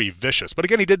 Very vicious. But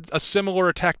again, he did a similar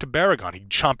attack to Baragon. He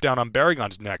chomped down on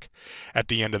Baragon's neck at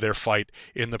the end of their fight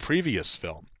in the previous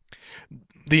film.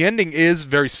 The ending is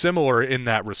very similar in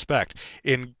that respect.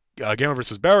 In Gamera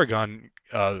vs. Baragon,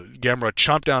 Gamera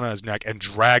chomped down on his neck and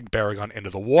dragged Baragon into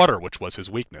the water, which was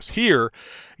his weakness. Here,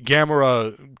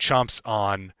 Gamera chomps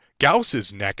on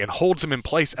Gauss's neck and holds him in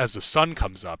place as the sun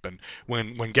comes up. And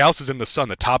when Gauss is in the sun,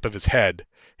 the top of his head,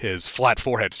 his flat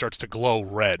forehead, starts to glow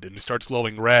red. And he starts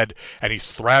glowing red, and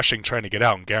he's thrashing, trying to get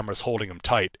out, and Gamera's holding him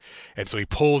tight. And so he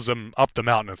pulls him up the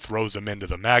mountain and throws him into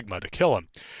the magma to kill him.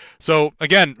 So,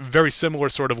 again, very similar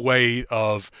sort of way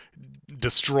of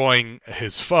destroying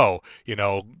his foe.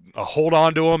 Hold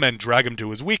on to him and drag him to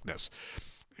his weakness.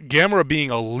 Gamera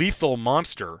being a lethal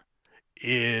monster,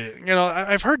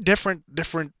 I've heard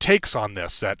different takes on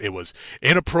this, that it was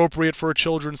inappropriate for a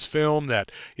children's film,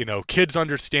 that, kids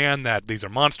understand that these are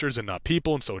monsters and not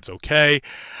people, and so it's okay.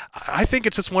 I think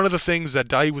it's just one of the things that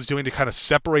Dai was doing to kind of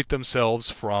separate themselves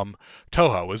from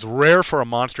Toho. It's rare for a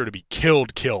monster to be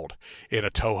killed in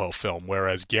a Toho film,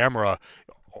 whereas Gamera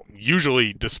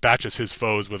usually dispatches his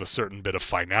foes with a certain bit of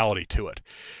finality to it.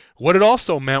 What it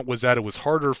also meant was that it was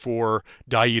harder for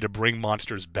Dai to bring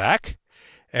monsters back.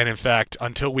 And in fact,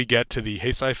 until we get to the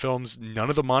Heisei films, none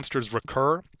of the monsters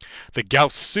recur. The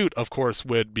Gauss suit, of course,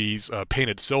 would be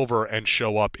painted silver and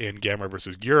show up in Gamera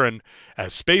vs. Guren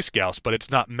as Space Gauss, but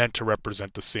it's not meant to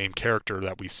represent the same character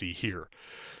that we see here.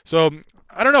 So,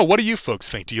 I don't know. What do you folks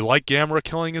think? Do you like Gamera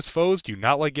killing his foes? Do you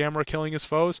not like Gamera killing his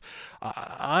foes?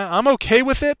 I'm okay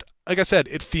with it. Like I said,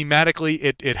 thematically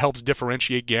it helps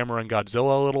differentiate Gamera and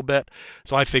Godzilla a little bit.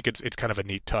 So I think it's kind of a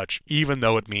neat touch, even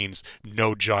though it means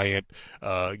no giant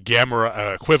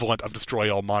Gamera equivalent of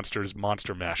Destroy All Monsters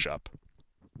monster mashup.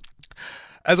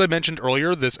 As I mentioned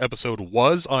earlier, this episode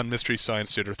was on Mystery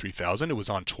Science Theater 3000. It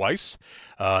was on twice.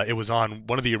 It was on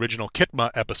one of the original Kitma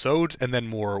episodes, and then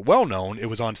more well-known, it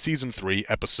was on Season 3,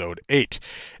 Episode 8.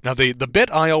 Now, the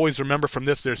bit I always remember from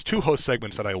this, there's two host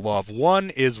segments that I love. One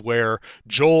is where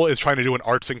Joel is trying to do an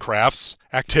arts and crafts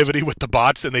activity with the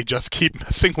bots, and they just keep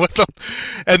messing with them.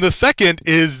 And the second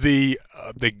is the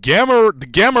Gamera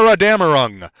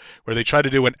Damerung, where they try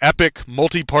to do an epic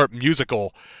multi-part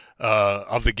musical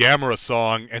of the Gamera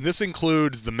song, and this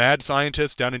includes the mad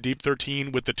scientist down in Deep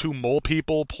 13 with the two mole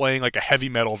people playing like a heavy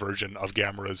metal version of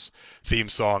Gamera's theme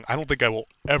song. I don't think I will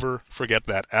ever forget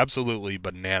that. Absolutely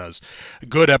bananas.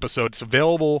 Good episode. It's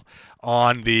available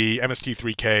on the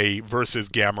MST3K versus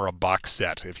Gamera box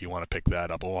set if you want to pick that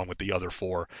up, along with the other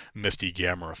 4 Misty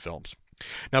Gamera films.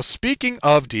 Now, speaking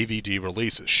of DVD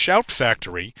releases, Shout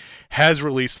Factory has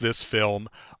released this film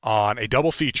on a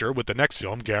double feature with the next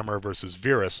film, Gamera vs.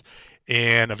 Virus,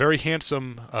 in a very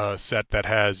handsome set that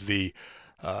has the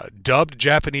dubbed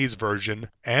Japanese version,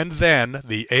 and then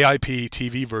the AIP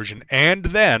TV version, and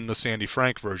then the Sandy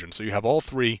Frank version. So you have all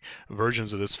 3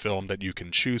 versions of this film that you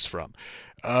can choose from.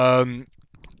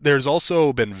 There's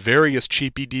also been various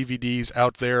cheapy DVDs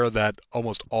out there that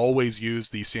almost always use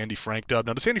the Sandy Frank dub.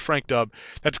 Now, the Sandy Frank dub,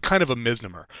 that's kind of a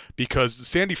misnomer, because the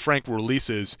Sandy Frank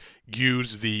releases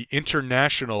use the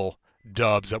international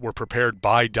dubs that were prepared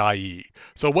by Dai.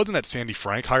 So it wasn't that Sandy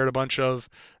Frank hired a bunch of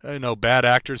bad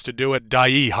actors to do it.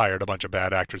 Dai hired a bunch of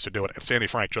bad actors to do it, and Sandy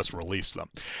Frank just released them.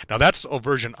 Now that's a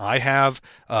version I have.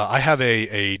 I have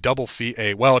a double it's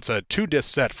a 2-disc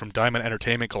set from Diamond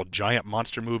Entertainment called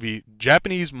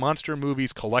Japanese Monster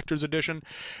Movies Collector's Edition.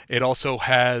 It also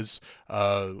has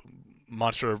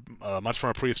Monster from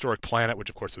a Prehistoric Planet, which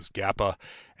of course is Gappa,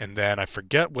 and then I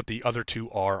forget what the other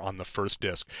 2 are on the first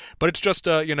disc. But it's just,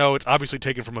 it's obviously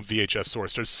taken from a VHS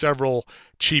source. There's several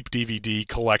cheap DVD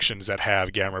collections that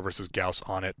have Gamera vs. Gauss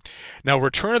on it. Now,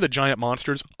 Return of the Giant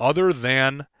Monsters, other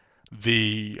than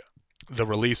the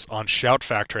release on Shout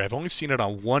Factory, I've only seen it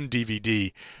on one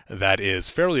DVD that is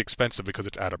fairly expensive because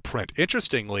it's out of print.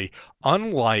 Interestingly,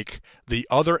 unlike the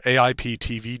other AIP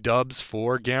TV dubs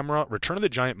for Gamera, Return of the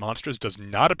Giant Monsters does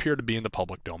not appear to be in the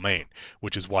public domain,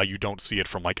 which is why you don't see it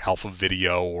from like Alpha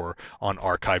Video or on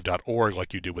archive.org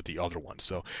like you do with the other ones.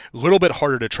 So a little bit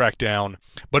harder to track down,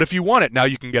 but if you want it, now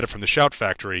you can get it from the Shout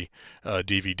Factory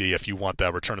DVD if you want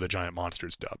that Return of the Giant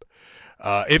Monsters dub.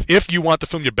 If you want the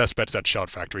film, your best bet's that Shout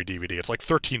Factory DVD. It's like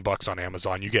 $13 on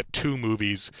Amazon. You get 2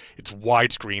 movies. It's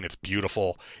widescreen. It's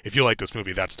beautiful. If you like this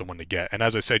movie, that's the one to get. And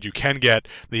as I said, you can get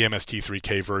the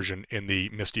MST3K version in the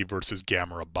Misty vs.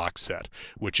 Gamera box set,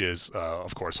 which is,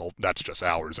 of course, that's just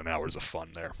hours and hours of fun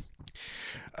there.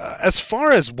 As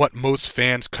far as what most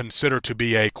fans consider to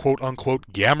be a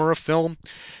quote-unquote Gamera film,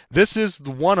 this is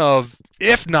one of,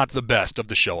 if not the best, of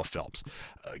the Showa films.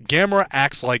 Gamera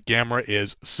acts like Gamera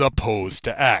is supposed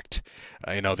to act.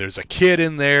 There's a kid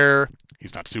in there.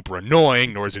 He's not super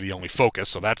annoying, nor is he the only focus,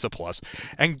 so that's a plus.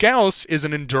 And Gauss is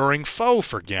an enduring foe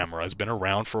for Gamera, has been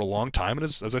around for a long time, and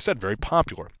is, as I said, very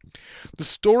popular. The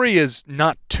story is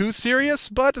not too serious,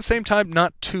 but at the same time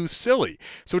not too silly,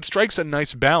 so it strikes a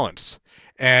nice balance,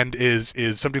 and is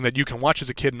something that you can watch as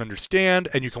a kid and understand,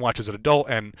 and you can watch as an adult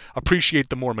and appreciate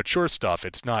the more mature stuff.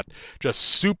 It's not just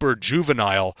super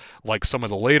juvenile like some of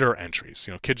the later entries.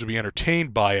 Kids will be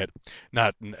entertained by it,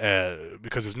 not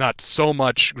because it's not so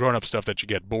much grown-up stuff that you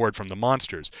get bored from the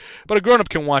monsters. But a grown-up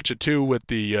can watch it too with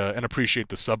and appreciate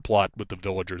the subplot with the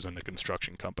villagers and the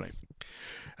construction company.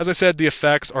 As I said, the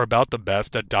effects are about the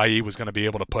best that Dai was going to be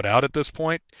able to put out at this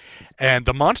point, and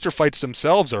the monster fights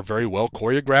themselves are very well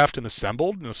choreographed and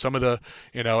assembled. Some of the,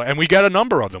 and we get a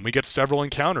number of them. We get several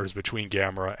encounters between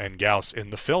Gamera and Gyaos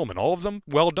in the film, and all of them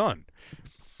well done.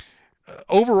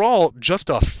 Overall, just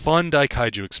a fun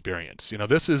Daikaiju experience.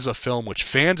 This is a film which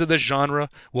fans of this genre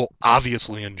will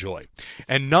obviously enjoy,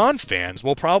 and non-fans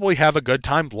will probably have a good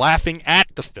time laughing at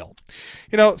the film.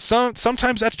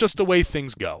 Sometimes that's just the way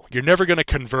things go. You're never going to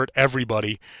convert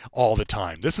everybody all the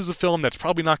time. This is a film that's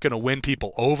probably not going to win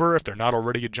people over if they're not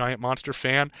already a giant monster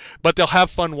fan, but they'll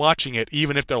have fun watching it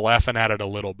even if they're laughing at it a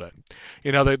little bit.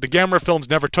 The Gamera films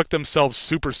never took themselves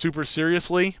super, super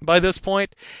seriously by this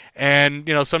point, and,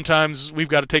 sometimes we've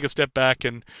got to take a step back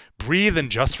and breathe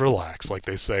and just relax, like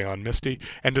they say on Misty,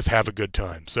 and just have a good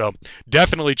time. So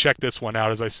definitely check this one out.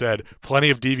 As I said,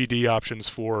 plenty of DVD options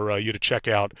for you to check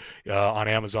out on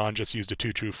Amazon. Just use the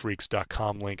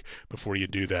twotruefreaks.com link before you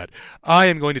do that. I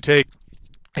am going to take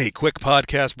a quick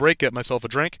podcast break, get myself a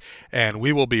drink, and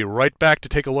we will be right back to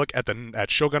take a look at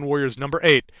Shogun Warriors number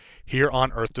 8 here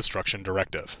on Earth Destruction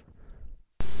Directive.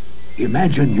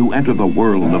 Imagine you enter the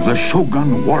world of the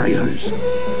Shogun Warriors.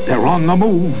 They're on the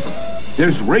move.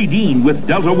 There's Raideen with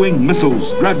Delta Wing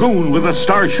missiles, Dragoon with a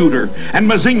star shooter, and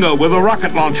Mazinga with a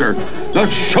rocket launcher. The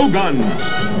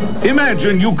Shoguns.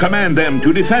 Imagine you command them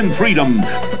to defend freedom,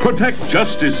 protect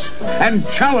justice, and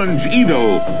challenge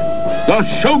evil. The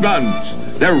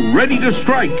Shoguns. They're ready to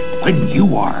strike when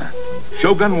you are.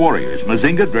 Shogun Warriors,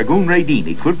 Mazinga, Dragoon, Raideen,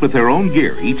 equipped with their own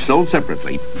gear, each sold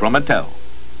separately from Mattel.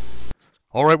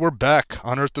 All right, we're back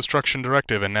on Earth Destruction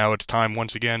Directive, and now it's time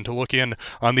once again to look in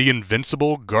on the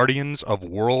Invincible Guardians of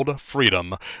World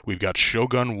Freedom. We've got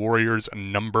Shogun Warriors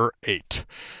number 8.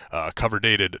 Cover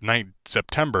dated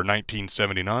September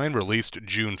 1979, released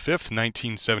June 5th,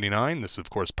 1979. This is, of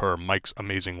course, per Mike's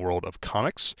Amazing World of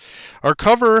Comics. Our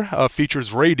cover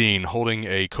features Raideen holding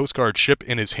a Coast Guard ship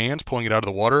in his hands, pulling it out of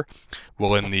the water,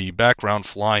 while in the background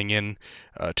flying in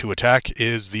to attack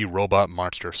is the robot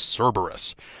monster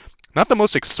Cerberus. Not the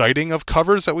most exciting of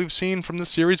covers that we've seen from this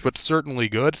series, but certainly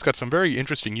good. It's got some very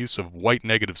interesting use of white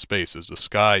negative spaces. The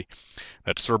sky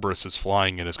that Cerberus is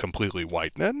flying in is completely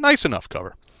white. Nice enough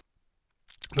cover.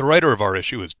 The writer of our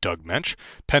issue is Doug Mensch,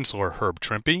 penciler Herb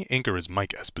Trimpe, inker is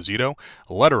Mike Esposito,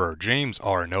 letterer James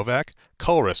R. Novak,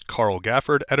 colorist Carl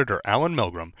Gafford, editor Alan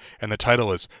Milgram, and the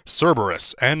title is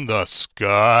Cerberus and the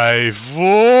Skyfall.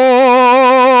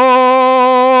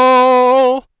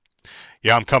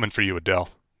 Yeah, I'm coming for you, Adele.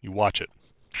 You watch it.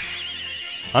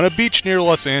 On a beach near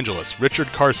Los Angeles, Richard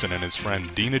Carson and his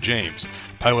friend Dina James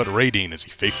pilot Raideen as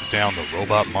he faces down the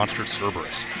robot monster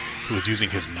Cerberus, who is using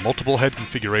his multiple head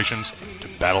configurations to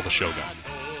battle the Shogun.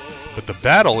 But the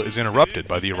battle is interrupted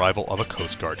by the arrival of a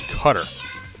Coast Guard cutter.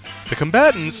 The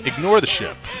combatants ignore the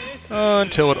ship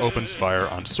until it opens fire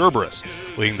on Cerberus,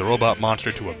 leading the robot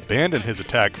monster to abandon his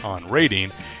attack on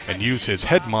Raideen and use his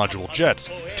head module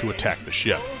jets to attack the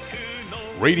ship.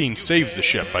 Raideen saves the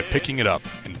ship by picking it up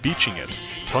and beaching it,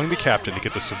 telling the captain to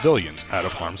get the civilians out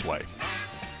of harm's way.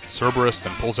 Cerberus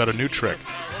then pulls out a new trick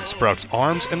and sprouts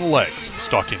arms and legs,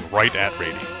 stalking right at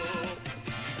Raideen.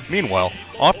 Meanwhile,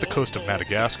 off the coast of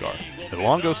Madagascar,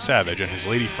 Ilongo Savage and his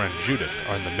lady friend Judith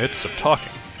are in the midst of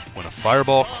talking when a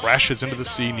fireball crashes into the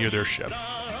sea near their ship.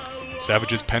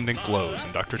 Savage's pendant glows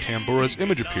and Dr. Tambura's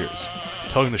image appears,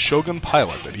 telling the Shogun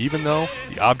pilot that even though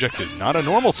the object is not a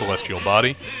normal celestial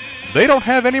body, they don't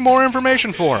have any more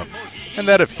information for him, and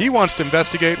that if he wants to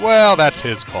investigate, well, that's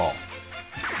his call.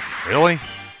 Really?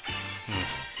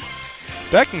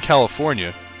 Back in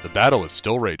California, the battle is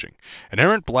still raging. An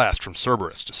errant blast from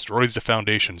Cerberus destroys the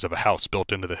foundations of a house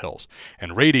built into the hills,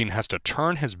 and Raideen has to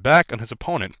turn his back on his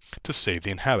opponent to save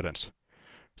the inhabitants.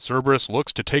 Cerberus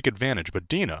looks to take advantage, but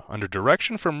Dina, under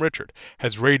direction from Richard,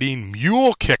 has Raideen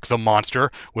mule-kick the monster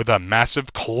with a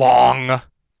massive clong.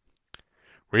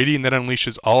 Raideen then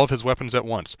unleashes all of his weapons at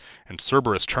once, and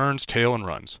Cerberus turns tail and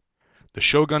runs. The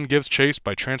Shogun gives chase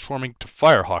by transforming to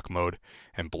Firehawk mode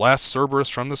and blasts Cerberus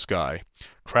from the sky,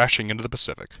 crashing into the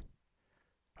Pacific.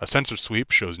 A sensor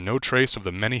sweep shows no trace of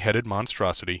the many-headed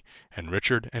monstrosity, and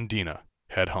Richard and Dina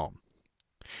head home.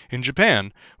 In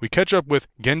Japan, we catch up with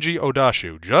Genji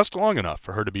Odashu just long enough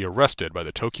for her to be arrested by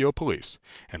the Tokyo police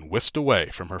and whisked away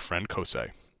from her friend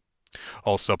Kosei.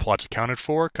 All subplots accounted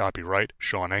for, copyright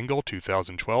Sean Engel,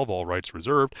 2012, all rights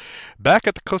reserved. Back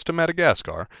at the coast of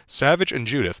Madagascar, Savage and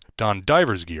Judith don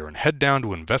diver's gear and head down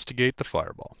to investigate the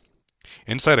fireball.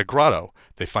 Inside a grotto,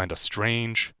 they find a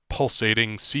strange,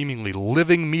 pulsating, seemingly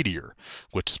living meteor,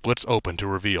 which splits open to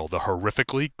reveal the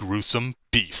horrifically gruesome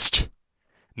beast.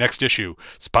 Next issue,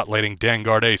 spotlighting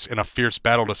Dangard Ace in a fierce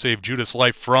battle to save Judith's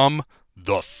life from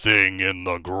The Thing in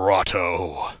the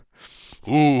Grotto.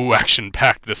 Ooh,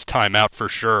 action-packed this time out for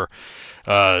sure.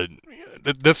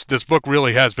 This book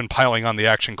really has been piling on the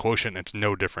action quotient, and it's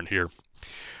no different here.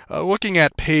 Looking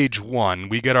at page 1,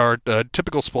 we get our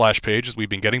typical splash page as we've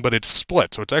been getting, but it's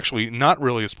split, so it's actually not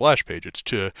really a splash page. It's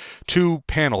two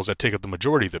panels that take up the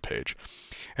majority of the page.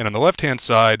 And on the left-hand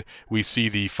side, we see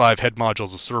the 5 head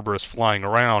modules of Cerberus flying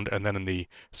around, and then in the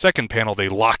second panel, they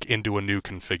lock into a new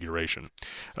configuration.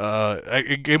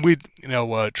 Trimpe's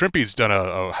done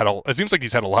it seems like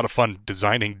he's had a lot of fun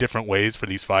designing different ways for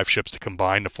these 5 ships to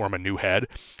combine to form a new head,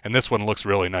 and this one looks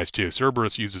really nice too.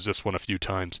 Cerberus uses this one a few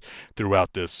times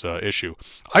throughout this issue.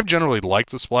 I've generally liked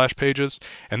the splash pages,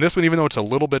 and this one, even though it's a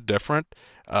little bit different,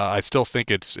 I still think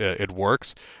it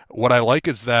works. What I like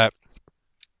is that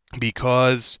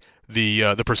because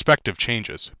the perspective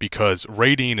changes, because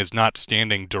Raideen is not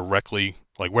standing directly,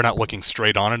 like we're not looking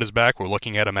straight on at his back, we're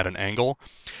looking at him at an angle.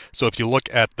 So if you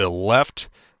look at the left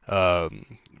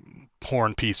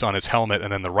horn piece on his helmet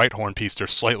and then the right horn piece, they're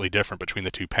slightly different between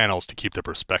the two panels to keep the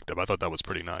perspective. I thought that was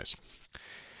pretty nice.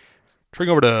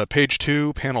 Turning over to page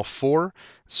 2, panel 4,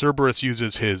 Cerberus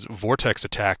uses his vortex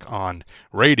attack on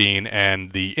Raideen,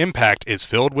 and the impact is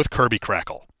filled with Kirby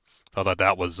Crackle. I thought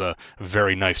that was a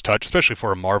very nice touch, especially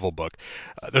for a Marvel book.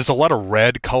 There's a lot of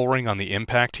red coloring on the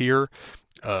impact here.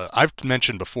 I've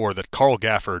mentioned before that Carl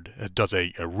Gafford does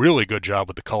a really good job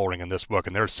with the coloring in this book,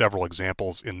 and there are several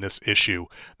examples in this issue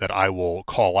that I will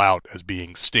call out as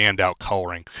being standout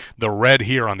coloring. The red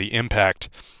here on the impact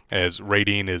as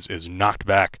Raideen is knocked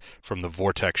back from the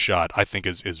vortex shot, I think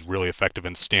is really effective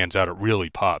and stands out. It really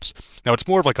pops. Now, it's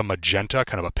more of like a magenta,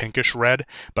 kind of a pinkish red,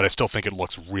 but I still think it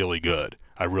looks really good.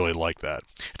 I really like that.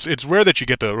 It's rare that you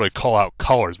get to really call out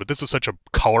colors, but this is such a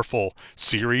colorful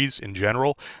series in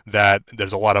general that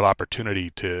there's a lot of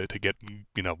opportunity to get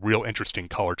real interesting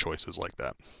color choices like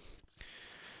that.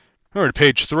 All right,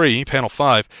 page 3, panel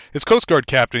 5, his Coast Guard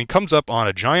captain, he comes up on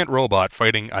a giant robot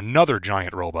fighting another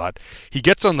giant robot. He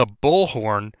gets on the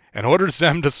bullhorn and orders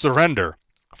them to surrender.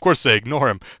 Of course, they ignore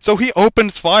him. So he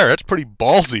opens fire. That's pretty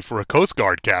ballsy for a Coast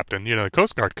Guard captain. The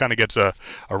Coast Guard kind of gets a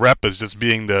rep as just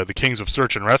being the kings of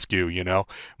search and rescue,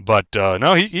 But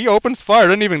no, he opens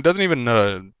fire. Doesn't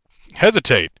even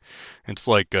hesitate. It's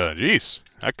like, geez,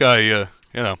 that guy,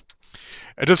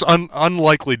 just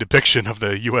unlikely depiction of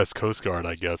the U.S. Coast Guard,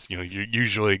 I guess. You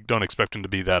usually don't expect him to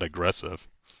be that aggressive.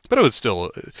 But it was still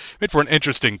made for an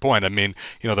interesting point. I mean,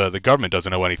 the government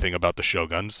doesn't know anything about the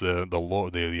shoguns. The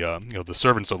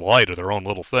servants of the light are their own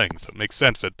little things. It makes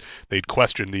sense that they'd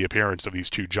question the appearance of these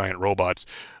 2 giant robots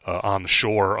on the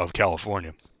shore of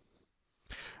California.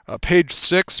 Page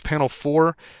 6, panel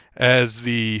 4, as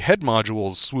the head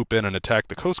modules swoop in and attack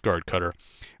the Coast Guard cutter,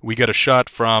 we get a shot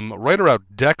from right around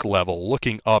deck level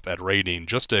looking up at Raideen.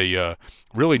 Just a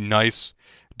really nice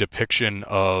depiction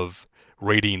of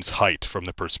Raideen's height from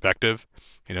the perspective,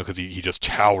 because he just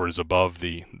towers above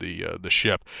the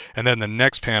ship. And then the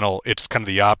next panel, it's kind of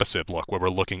the opposite look, where we're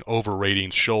looking over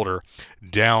Raideen's shoulder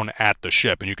down at the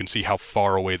ship, and you can see how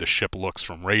far away the ship looks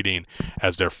from Raideen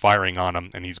as they're firing on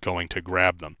him, and he's going to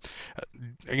grab them.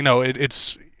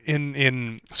 It's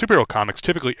in superhero comics,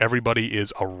 typically everybody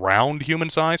is around human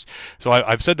size. So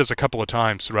I've said this a couple of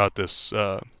times throughout this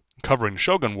covering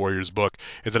Shogun Warriors book,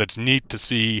 is that it's neat to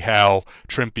see how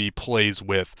Trimpe plays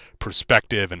with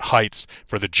perspective and heights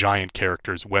for the giant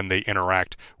characters when they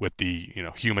interact with the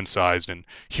human-sized and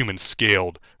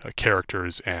human-scaled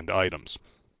characters and items.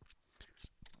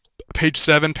 Page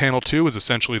 7, panel 2 is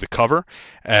essentially the cover,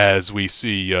 as we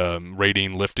see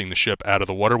Raideen lifting the ship out of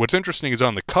the water. What's interesting is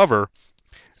on the cover,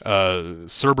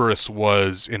 Cerberus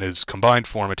was in his combined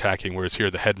form attacking, whereas here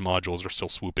the head modules are still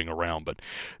swooping around. But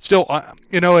still,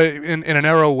 in an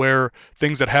era where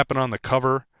things that happen on the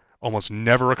cover almost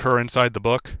never occur inside the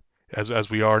book,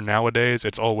 as we are nowadays,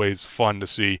 it's always fun to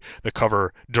see the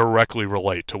cover directly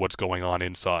relate to what's going on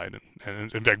inside,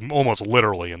 and in fact, almost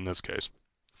literally in this case.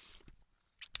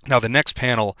 Now, the next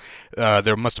panel,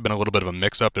 there must have been a little bit of a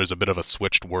mix-up. There's a bit of a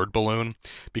switched word balloon,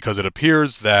 because it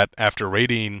appears that after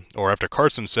Raideen, or after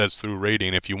Carson says through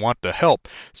Raideen, if you want to help,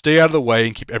 stay out of the way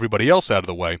and keep everybody else out of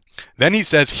the way, then he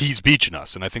says he's beaching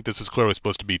us. And I think this is clearly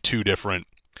supposed to be 2 different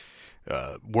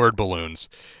word balloons.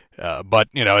 But,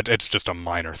 it's just a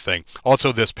minor thing.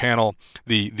 Also, this panel,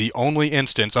 the only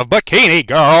instance of bikini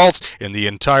girls in the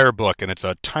entire book, and it's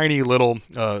a tiny little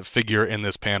figure in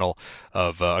this panel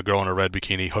of a girl in a red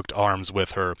bikini hooked arms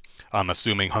with her, I'm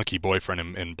assuming, hunky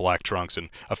boyfriend in black trunks, and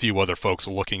a few other folks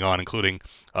looking on, including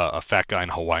a fat guy in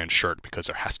a Hawaiian shirt, because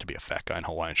there has to be a fat guy in a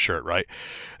Hawaiian shirt, right?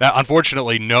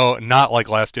 Unfortunately, not like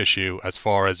last issue as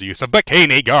far as the use of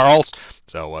bikini girls.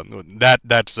 So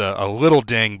that's a little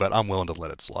ding, but I'm willing to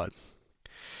let it slide.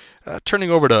 Turning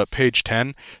over to page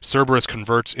 10, Cerberus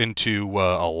converts into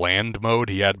a land mode.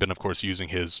 He had been, of course, using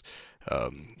his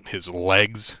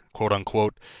legs, quote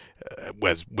unquote,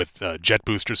 with jet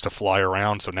boosters to fly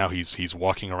around. So now he's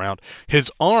walking around.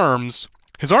 His arms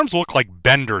look like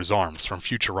Bender's arms from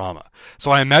Futurama.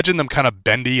 So I imagine them kind of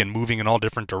bendy and moving in all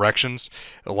different directions,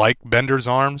 like Bender's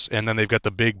arms. And then they've got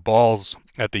the big balls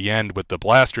at the end with the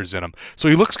blasters in them. So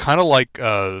he looks kind of like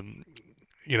a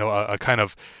kind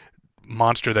of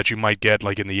monster that you might get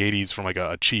like in the 80s from like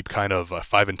a cheap kind of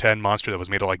 5 and 10 monster that was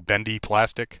made of like bendy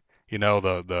plastic,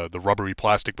 the rubbery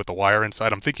plastic with the wire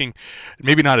inside. I'm thinking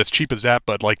maybe not as cheap as that,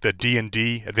 but like the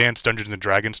D&D Advanced Dungeons and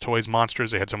Dragons toys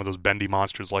monsters. They had some of those bendy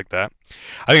monsters like that.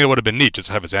 I think it would have been neat just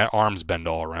to have his arms bend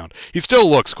all around. He still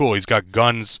looks cool. He's got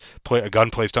a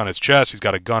gun placed on his chest. He's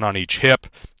got a gun on each hip.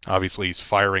 Obviously he's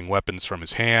firing weapons from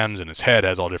his hands, and his head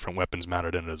has all different weapons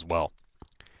mounted in it as well.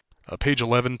 Page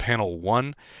 11, panel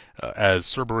 1, as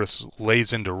Cerberus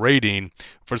lays into Radine,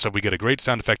 first off we get a great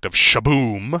sound effect of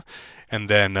shaboom, and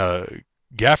then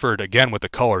Gafford again with the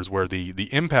colors, where the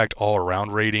impact all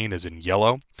around Radine is in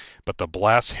yellow, but the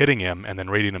blasts hitting him and then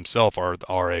Radine himself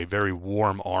are a very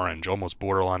warm orange, almost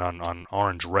borderline on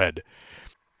orange-red.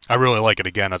 I really like it.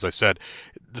 Again, as I said,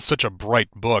 it's such a bright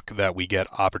book that we get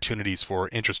opportunities for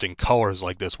interesting colors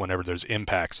like this whenever there's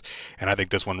impacts, and I think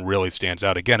this one really stands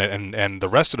out again. And the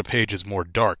rest of the page is more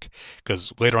dark,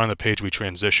 because later on the page we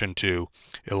transition to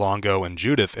Ilongo and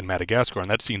Judith in Madagascar, and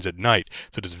that scene's at night,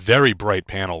 so this very bright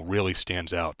panel really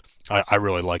stands out. I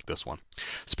really like this one.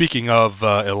 Speaking of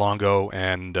Ilongo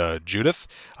and Judith,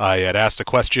 I had asked a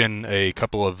question a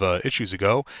couple of issues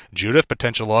ago. Judith,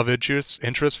 potential love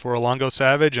interest for Ilongo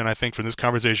Savage, and I think from this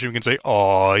conversation we can say,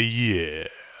 oh yeah,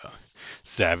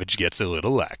 Savage gets a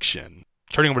little action.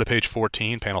 Turning over to page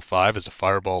 14, panel 5, as the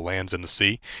fireball lands in the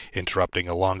sea, interrupting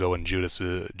Ilongo and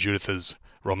Judith's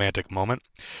romantic moment.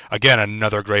 Again,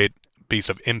 another great piece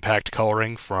of impact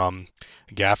coloring from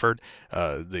Gafford.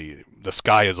 The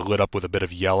sky is lit up with a bit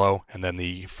of yellow, and then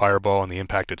the fireball and the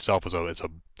impact itself is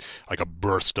like a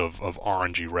burst of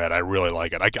orangey red. I really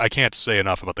like it. I can't say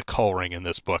enough about the coloring in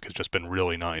this book. It's just been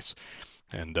really nice,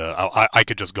 and I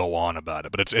could just go on about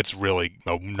it, but it's really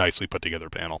a nicely put together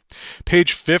panel.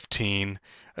 Page 15.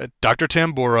 Dr.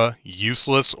 Tambura,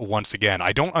 useless once again.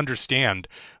 I don't understand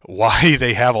why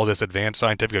they have all this advanced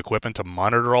scientific equipment to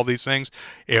monitor all these things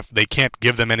if they can't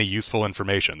give them any useful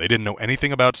information. They didn't know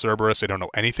anything about Cerberus. They don't know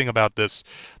anything about this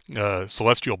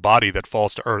celestial body that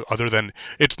falls to Earth, other than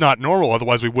it's not normal,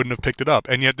 otherwise we wouldn't have picked it up.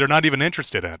 And yet they're not even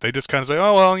interested in it. They just kind of say,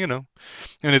 oh, well,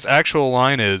 And his actual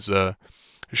line is,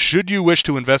 should you wish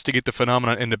to investigate the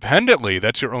phenomenon independently,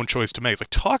 that's your own choice to make. It's like,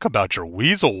 talk about your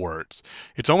weasel words.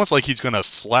 It's almost like he's going to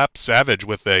slap Savage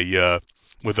with a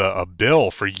bill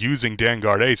for using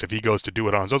Dangard Ace if he goes to do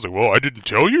it on his own. It's like, well, I didn't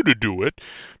tell you to do it.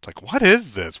 It's like, what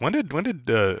is this? Why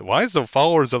is the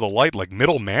followers of the light like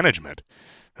middle management?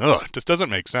 Ugh, it just doesn't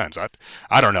make sense.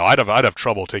 I don't know. I'd have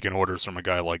trouble taking orders from a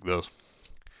guy like this.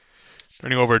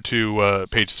 Turning over to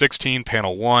page 16,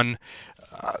 panel 1.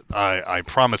 I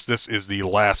promise this is the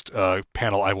last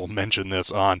panel I will mention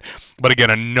this on. But again,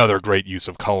 another great use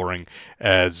of coloring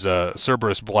as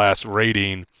Cerberus blasts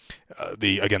Radine.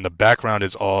 The background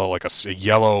is all like a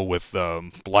yellow with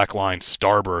black line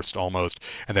starburst almost,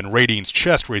 and then Radine's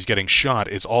chest where he's getting shot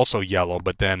is also yellow,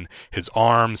 but then his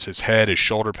arms, his head, his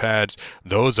shoulder pads,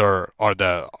 those are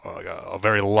a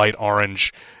very light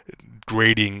orange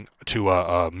grading to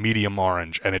a medium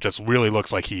orange, and it just really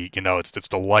looks like it's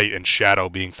the light and shadow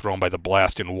being thrown by the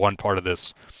blast in one part of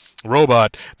this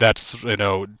robot that's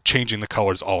changing the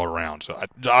colors all around. So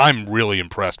I'm really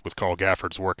impressed with Carl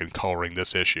Gafford's work in coloring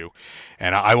this issue,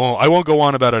 and I won't go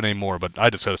on about it anymore, but I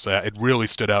just gotta say it really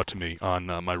stood out to me on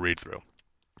my read through.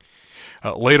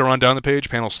 Later on down the page,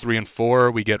 panels 3 and 4,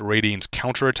 we get Radine's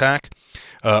counterattack.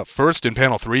 First, in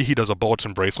panel 3, he does a bullets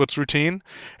and bracelets routine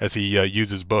as he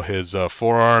uses both his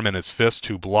forearm and his fist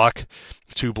to block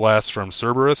 2 blasts from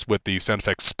Cerberus with the sound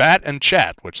effects Spat and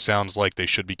Chat, which sounds like they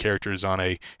should be characters on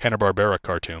a Hanna-Barbera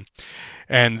cartoon.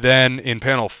 And then in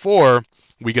panel 4,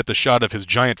 we get the shot of his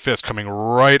giant fist coming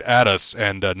right at us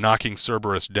and knocking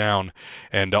Cerberus down.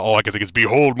 And all I can think is,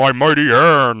 "Behold my mighty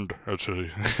hand!"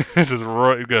 This is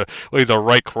right, lays a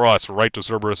right cross right to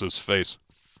Cerberus's face.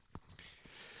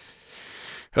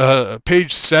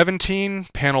 Page 17,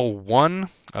 panel 1.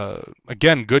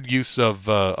 Again, good use of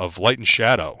light and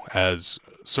shadow as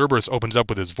Cerberus opens up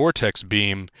with his vortex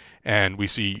beam, and we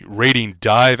see Raideen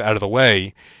dive out of the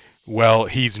way. Well,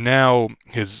 he's now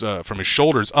from his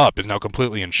shoulders up is now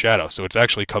completely in shadow, so it's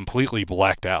actually completely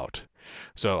blacked out.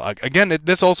 So again,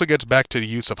 this also gets back to the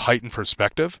use of heightened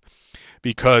perspective,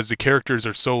 because the characters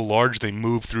are so large, they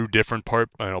move through different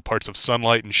parts of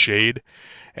sunlight and shade,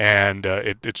 and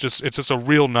it's just a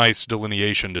real nice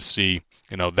delineation to see,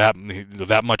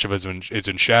 that much of it is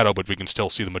in shadow, but we can still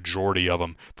see the majority of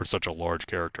them for such a large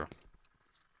character.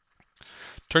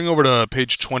 Turning over to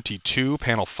page 22,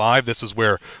 panel 5, this is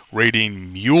where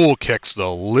Raideen mule kicks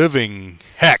the living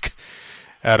heck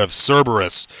out of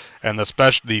Cerberus, and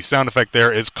the sound effect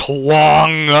there is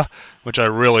clong, which I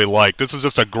really like. This is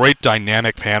just a great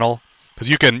dynamic panel, because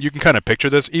you can kind of picture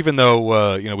this, even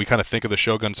though we kind of think of the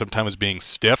Shogun sometimes as being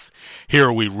stiff.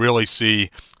 Here we really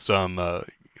see some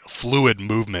fluid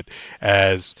movement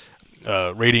as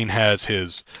Raideen has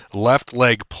his left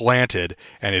leg planted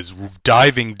and is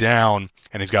diving down,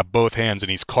 and he's got both hands, and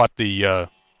he's caught the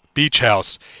beach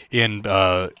house in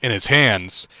his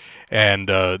hands, and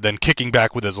then kicking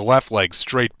back with his left leg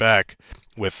straight back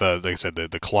with, like I said,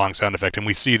 the clong sound effect. And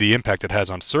we see the impact it has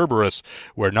on Cerberus,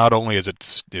 where not only is it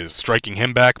striking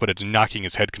him back, but it's knocking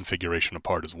his head configuration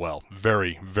apart as well.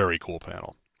 Very, very cool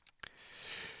panel.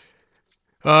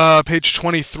 Page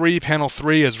 23, panel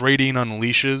 3, as Raideen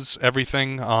unleashes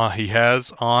everything he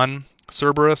has on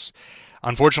Cerberus.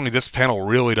 Unfortunately, this panel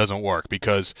really doesn't work,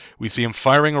 because we see him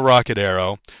firing a rocket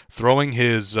arrow, throwing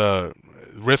his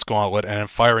wrist gauntlet, and then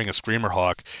firing a Screamer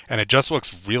Hawk, and it just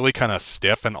looks really kind of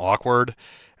stiff and awkward,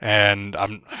 and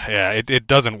it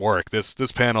doesn't work.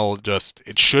 This panel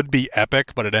it should be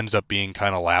epic, but it ends up being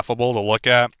kind of laughable to look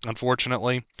at,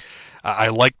 unfortunately. I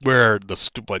like where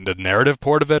the narrative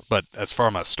part of it, but as far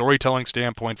as a storytelling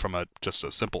standpoint, from just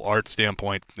a simple art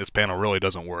standpoint, this panel really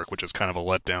doesn't work, which is kind of a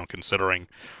letdown, considering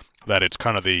that it's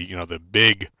kind of the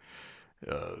big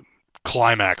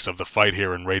climax of the fight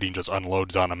here, and Raideen just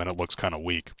unloads on him, and it looks kind of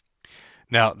weak.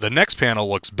 Now, the next panel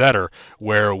looks better,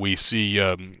 where we see,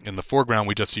 in the foreground,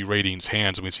 we just see Raideen's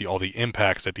hands, and we see all the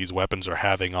impacts that these weapons are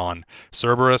having on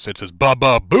Cerberus. It says,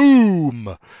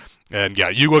 ba-ba-boom! And yeah,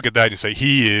 you look at that and you say,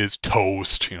 he is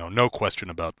toast. No question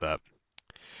about that.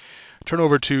 Turn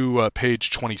over to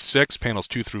page 26, panels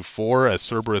 2 through 4, as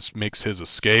Cerberus makes his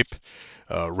escape.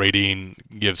 Raideen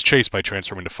gives chase by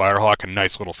transforming to Firehawk. A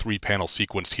nice little 3-panel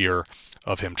sequence here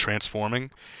of him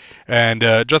transforming. And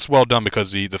just well done,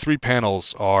 because the 3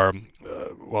 panels are,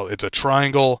 it's a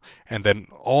triangle and then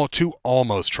two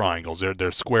almost triangles.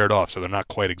 They're squared off, so they're not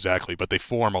quite exactly, but they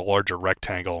form a larger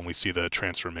rectangle, and we see the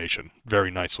transformation.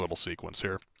 Very nice little sequence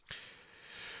here.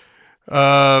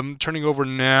 Turning over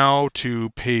now to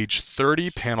page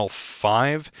 30, panel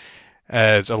 5.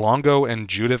 As Ilongo and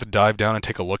Judith dive down and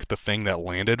take a look at the thing that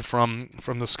landed from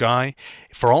the sky.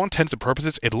 For all intents and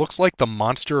purposes, it looks like the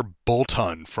monster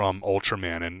Bolton from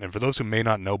Ultraman. And for those who may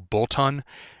not know, Bolton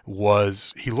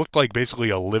he looked like basically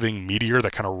a living meteor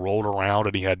that kind of rolled around,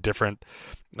 and he had different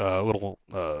little,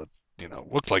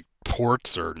 looked like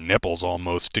ports or nipples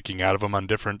almost sticking out of him on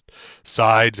different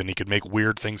sides, and he could make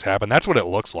weird things happen. That's what it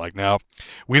looks like. Now,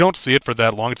 we don't see it for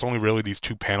that long. It's only really these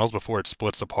 2 panels before it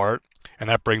splits apart. And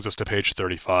that brings us to page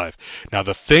 35. Now,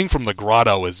 the thing from the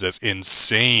grotto is this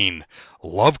insane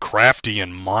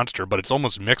Lovecraftian monster, but it's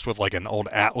almost mixed with like an old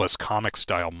Atlas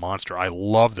comic-style monster. I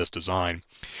love this design.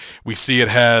 We see it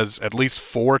has at least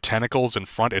 4 tentacles in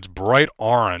front. It's bright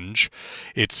orange.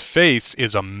 Its face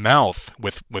is a mouth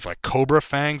with like cobra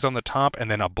fangs on the top, and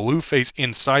then a blue face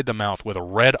inside the mouth with a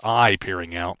red eye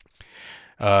peering out.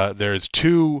 There's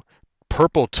 2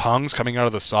 purple tongues coming out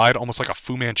of the side, almost like a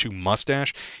Fu Manchu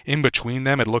mustache. In between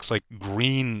them, it looks like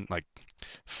green, like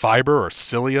fiber or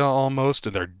cilia almost,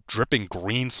 and they're dripping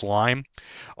green slime.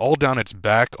 All down its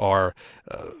back are,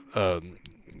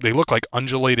 they look like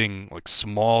undulating, like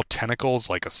small tentacles,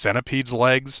 like a centipede's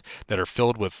legs that are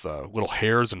filled with little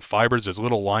hairs and fibers. There's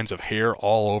little lines of hair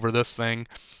all over this thing.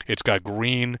 It's got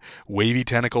green, wavy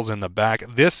tentacles in the back.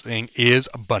 This thing is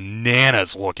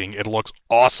bananas looking. It looks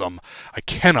awesome. I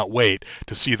cannot wait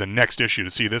to see the next issue,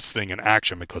 to see this thing in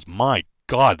action, because my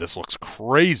God, this looks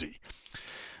crazy.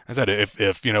 As I said,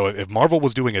 if Marvel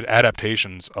was doing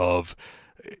adaptations of,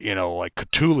 like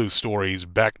Cthulhu stories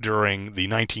back during the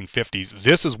 1950s,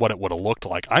 this is what it would have looked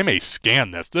like. I may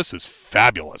scan this. This is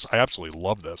fabulous. I absolutely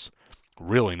love this.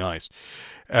 Really nice.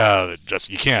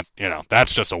 You can't,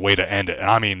 that's just a way to end it.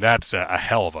 I mean, that's a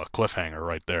hell of a cliffhanger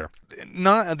right there.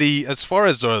 As far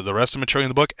as the rest of the material in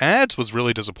the book, ads was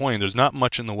really disappointing. There's not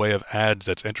much in the way of ads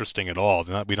that's interesting at all.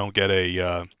 We don't get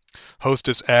a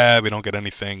Hostess ad. We don't get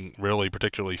anything really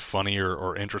particularly funny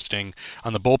or interesting.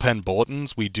 On the Bullpen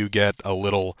Bulletins, we do get a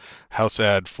little house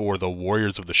ad for the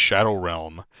Warriors of the Shadow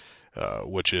Realm,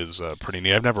 which is pretty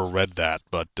neat. I've never read that,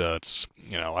 but it's,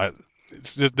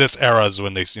 this era is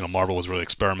when Marvel was really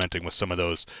experimenting with some of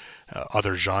those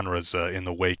other genres in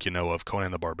the wake, of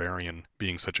Conan the Barbarian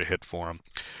being such a hit for him.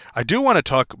 I do want to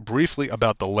talk briefly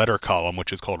about the letter column,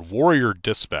 which is called Warrior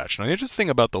Dispatch. Now, the interesting thing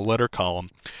about the letter column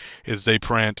is they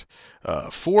print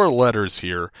 4 letters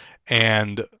here,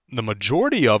 and the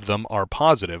majority of them are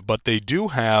positive, but they do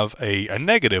have a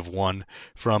negative one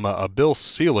from a Bill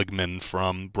Seligman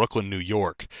from Brooklyn, New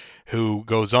York, who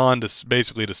goes on to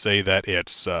basically to say that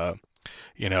it's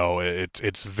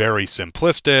it's very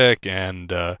simplistic,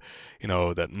 and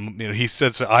he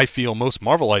says, I feel most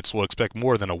Marvelites will expect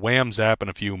more than a wham zap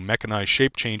and a few mechanized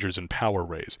shape changers and power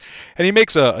rays. And he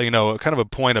makes a kind of a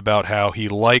point about how he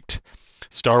liked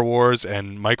Star Wars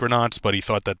and Micronauts, but he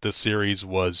thought that this series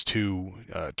was too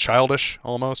childish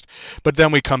almost. But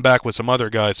then we come back with some other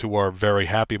guys who are very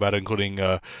happy about it, including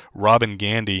Robin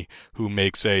Gandy, who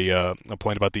makes a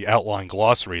point about the Outline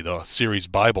Glossary, the series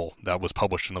Bible that was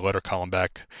published in the letter column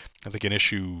back, I think, in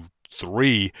issue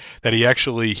 3, that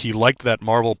he liked that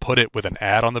Marvel put it with an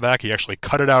ad on the back. He actually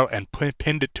cut it out and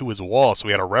pinned it to his wall, so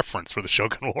he had a reference for the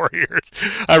Shogun Warriors.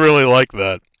 I really like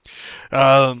that.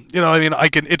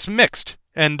 It's mixed.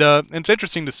 And it's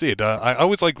interesting to see it. I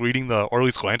always like reading or at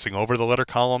least glancing over the letter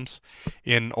columns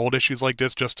in old issues like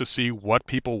this just to see what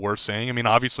people were saying. I mean,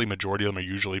 obviously, majority of them are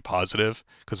usually positive,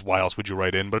 because why else would you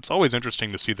write in? But it's always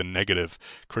interesting to see the negative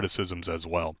criticisms as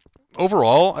well.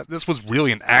 Overall, this was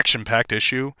really an action-packed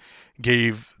issue.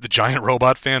 Gave the giant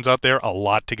robot fans out there a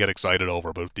lot to get excited over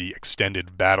about the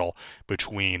extended battle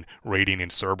between Raiding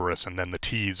and Cerberus, and then the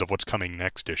tease of what's coming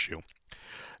next issue.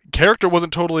 Character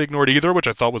wasn't totally ignored either, which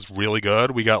I thought was really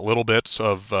good. We got little bits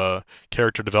of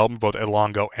character development, both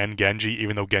Ilongo and Genji,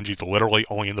 even though Genji's literally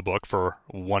only in the book for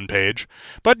 1 page.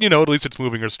 But, at least it's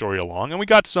moving her story along. And we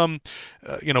got some,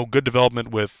 good development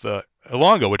with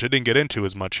Ilongo, which I didn't get into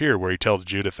as much here, where he tells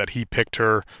Judith that he picked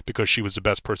her because she was the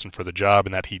best person for the job,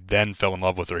 and that he then fell in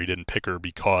love with her. He didn't pick her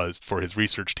for his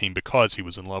research team because he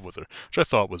was in love with her, which I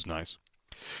thought was nice.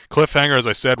 Cliffhanger, as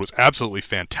I said, was absolutely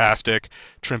fantastic.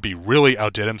 Trimpe really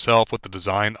outdid himself with the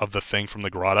design of the thing from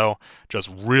the grotto.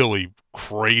 Just really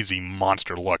crazy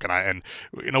monster look. And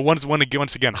once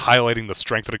again, highlighting the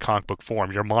strength of the comic book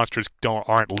form. Your monsters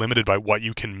aren't limited by what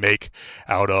you can make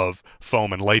out of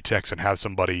foam and latex and have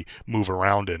somebody move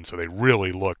around in. So they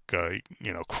really look,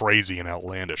 crazy and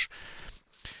outlandish.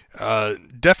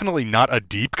 Definitely not a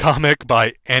deep comic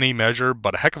by any measure,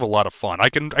 but a heck of a lot of fun. I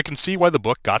can see why the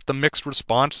book got the mixed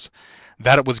response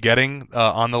that it was getting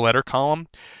on the letter column.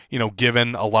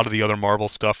 Given a lot of the other Marvel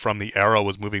stuff from the era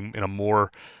was moving in a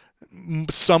more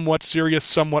somewhat serious,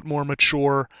 somewhat more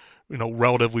mature,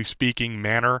 relatively speaking,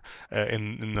 manner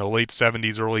in the late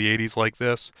 70s, early 80s like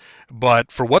this. But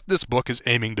for what this book is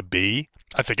aiming to be,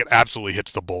 I think it absolutely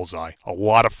hits the bullseye. A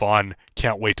lot of fun.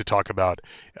 Can't wait to talk about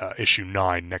issue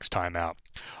 9 next time out.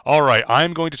 All right,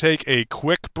 I'm going to take a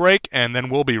quick break, and then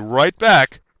we'll be right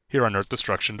back here on Earth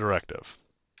Destruction Directive.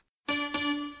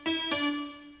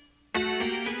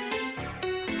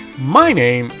 My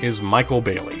name is Michael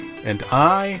Bailey, and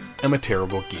I am a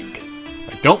terrible geek.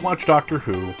 I don't watch Doctor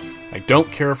Who. I don't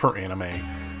care for anime.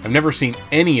 I've never seen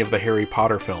any of the Harry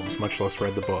Potter films, much less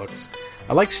read the books.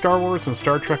 I like Star Wars and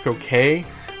Star Trek okay,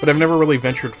 but I've never really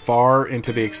ventured far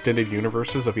into the extended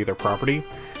universes of either property.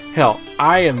 Hell,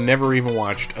 I have never even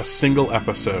watched a single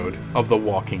episode of The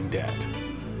Walking Dead.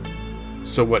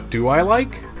 So what do I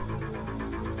like?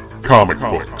 Comic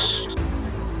books.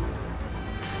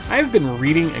 I have been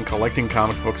reading and collecting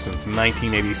comic books since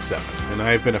 1987, and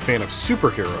I have been a fan of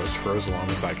superheroes for as long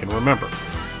as I can remember.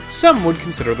 Some would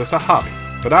consider this a hobby,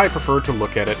 but I prefer to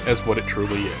look at it as what it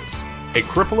truly is. A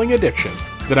crippling addiction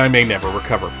that I may never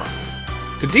recover from.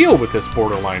 To deal with this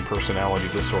borderline personality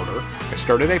disorder, I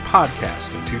started a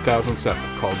podcast in 2007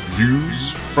 called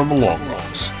Views from the Long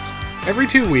Box. Every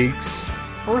 2 weeks,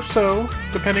 or so,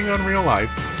 depending on real life,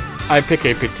 I pick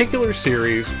a particular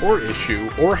series, or issue,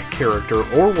 or character,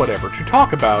 or whatever to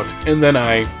talk about, and then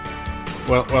I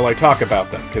talk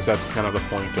about them, because that's kind of the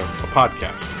point of a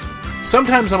podcast.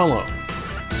 Sometimes I'm alone.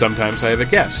 Sometimes I have a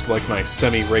guest, like my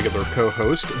semi-regular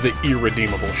co-host, the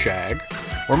Irredeemable Shag,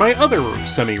 or my other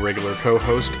semi-regular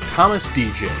co-host, Thomas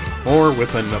DJ, or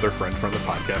with another friend from the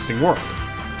podcasting world.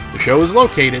 The show is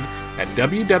located at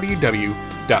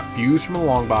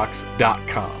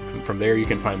www.viewsfromthelongbox.com. And from there you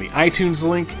can find the iTunes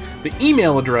link, the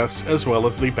email address, as well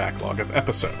as the backlog of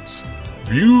episodes.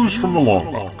 Views from the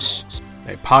Long Box.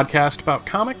 A podcast about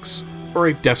comics, or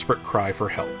a desperate cry for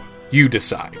help? You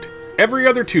decide. Every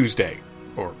other Tuesday,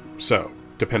 or so,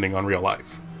 depending on real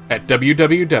life, at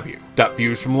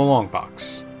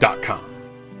www.viewsfromthelongbox.com.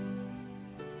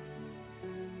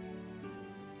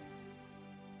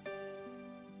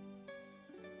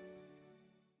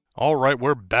 All right,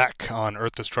 we're back on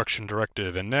Earth Destruction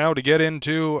Directive, and now to get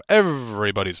into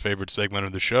everybody's favorite segment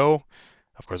of the show.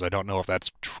 Of course, I don't know if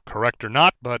that's correct or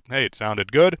not, but hey, it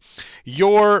sounded good.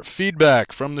 Your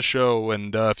feedback from the show,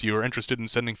 and if you are interested in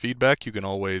sending feedback, you can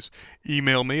always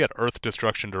email me at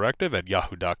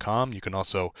earthdestructiondirective@yahoo.com. You can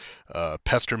also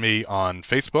pester me on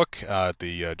Facebook.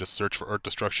 Just search for Earth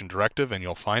Destruction Directive, and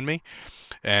you'll find me.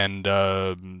 And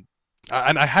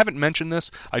I haven't mentioned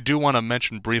this. I do want to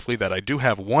mention briefly that I do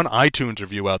have one iTunes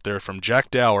review out there from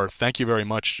Jack Dower. Thank you very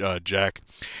much, Jack.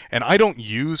 And I don't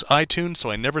use iTunes,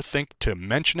 so I never think to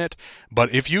mention it.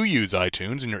 But if you use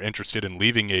iTunes and you're interested in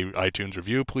leaving a iTunes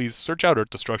review, please search out Earth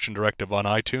Destruction Directive on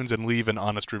iTunes and leave an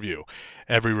honest review.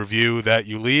 Every review that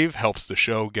you leave helps the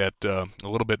show get a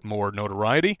little bit more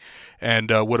notoriety,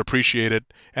 and would appreciate it.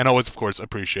 And always, of course,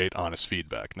 appreciate honest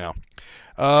feedback. Now,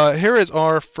 here is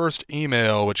our first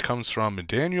email, which comes from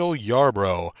Daniel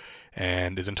Yarbrough,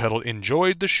 and is entitled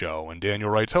Enjoyed the Show. And Daniel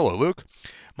writes, Hello, Luke.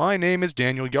 My name is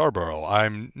Daniel Yarbrough.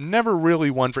 I'm never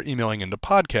really one for emailing into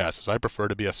podcasts, as I prefer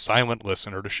to be a silent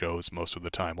listener to shows most of the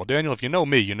time. Well, Daniel, if you know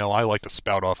me, you know I like to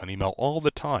spout off an email all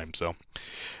the time, so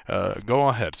go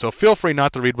ahead. So feel free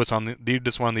not to read this one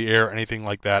on the air or anything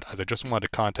like that, as I just wanted to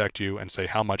contact you and say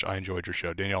how much I enjoyed your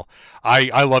show. Daniel,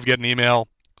 I love getting email.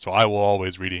 So I will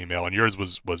always read email, and yours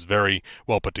was very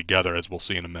well put together, as we'll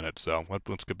see in a minute. So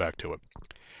let's get back to it.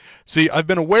 See, I've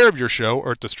been aware of your show,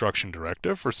 Earth Destruction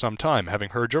Directive, for some time, having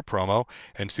heard your promo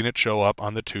and seen it show up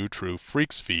on the Two True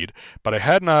Freaks feed, but I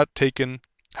had never taken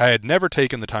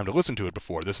the time to listen to it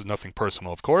before. This is nothing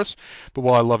personal, of course, but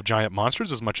while I love giant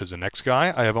monsters as much as the next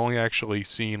guy, I have only actually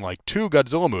seen like 2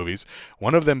 Godzilla movies,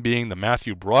 one of them being the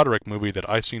Matthew Broderick movie that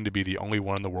I seem to be the only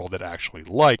one in the world that actually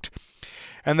liked.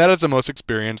 And that is the most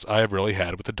experience I have really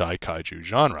had with the Daikaiju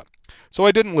genre. So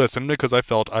I didn't listen because I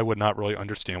felt I would not really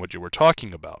understand what you were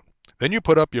talking about. Then you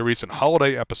put up your recent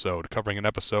holiday episode covering an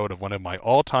episode of one of my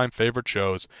all-time favorite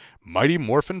shows, Mighty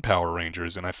Morphin Power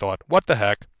Rangers, and I thought, what the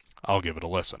heck, I'll give it a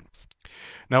listen.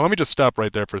 Now let me just stop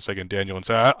right there for a second, Daniel, and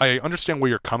say I understand where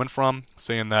you're coming from,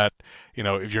 saying that, you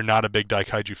know, if you're not a big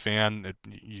Daikaiju fan,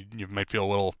 you might feel a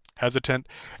little hesitant,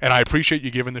 and I appreciate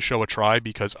you giving the show a try,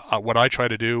 because what I try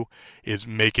to do is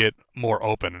make it more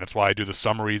open, and that's why I do the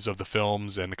summaries of the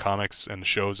films and the comics and the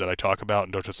shows that I talk about,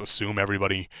 and don't just assume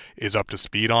everybody is up to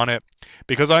speed on it,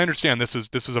 because I understand this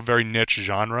is a very niche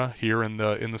genre here in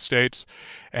the States,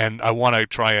 and I want to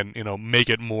try and, you know, make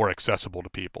it more accessible to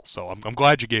people. So I'm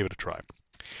glad you gave it a try.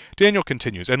 Daniel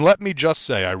continues, and let me just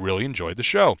say I really enjoyed the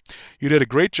show. You did a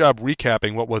great job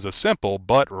recapping what was a simple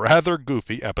but rather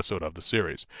goofy episode of the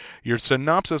series. Your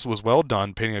synopsis was well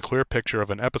done, painting a clear picture of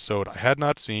an episode I had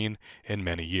not seen in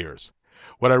many years.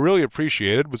 What I really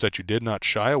appreciated was that you did not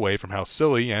shy away from how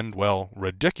silly and, well,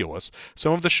 ridiculous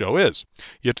some of the show is,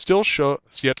 yet still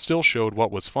showed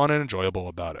what was fun and enjoyable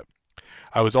about it.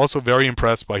 I was also very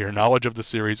impressed by your knowledge of the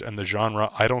series and the genre.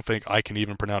 I don't think I can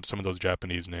even pronounce some of those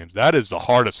Japanese names. That is the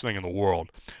hardest thing in the world,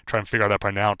 trying to figure out how to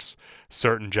pronounce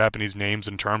certain Japanese names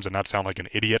and terms and not sound like an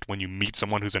idiot when you meet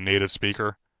someone who's a native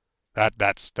speaker. That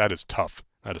is tough.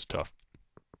 That is tough.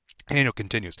 Daniel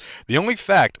continues, the only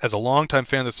fact, as a longtime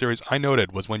fan of the series, I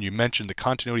noted was when you mentioned the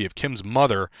continuity of Kim's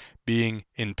mother being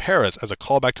in Paris as a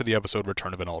callback to the episode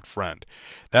Return of an Old Friend.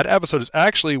 That episode is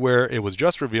actually where it was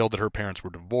just revealed that her parents were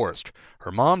divorced.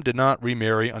 Her mom did not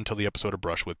remarry until the episode of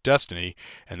Brush with Destiny,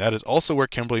 and that is also where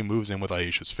Kimberly moves in with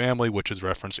Aisha's family, which is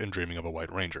referenced in Dreaming of a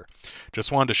White Ranger.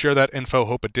 Just wanted to share that info.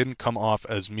 Hope it didn't come off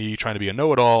as me trying to be a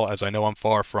know-it-all, as I know I'm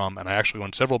far from, and I actually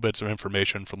learned several bits of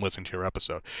information from listening to your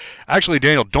episode. Actually,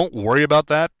 Daniel, don't worry about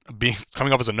that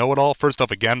coming off as a know-it-all. First off,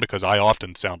 again, because I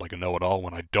often sound like a know-it-all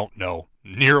when I don't know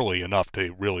nearly enough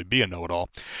to really be a know-it-all.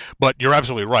 But you're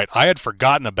absolutely right. I had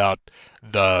forgotten about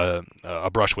the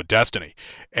A Brush with Destiny,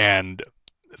 and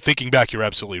thinking back, you're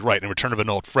absolutely right. In Return of an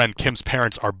Old Friend, Kim's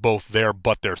parents are both there,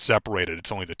 but they're separated.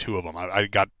 It's only the two of them. I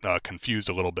got confused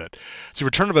a little bit. So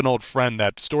Return of an Old Friend,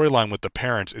 that storyline with the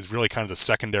parents is really kind of the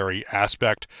secondary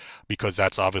aspect, because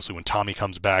that's obviously when Tommy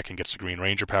comes back and gets the Green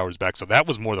Ranger powers back. So that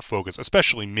was more the focus,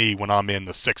 especially me when I'm in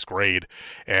the 6th grade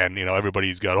and, you know,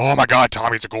 everybody's got, oh my God,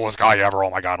 Tommy's the coolest guy ever. Oh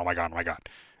my God, oh my God, oh my God.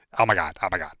 Oh my God, oh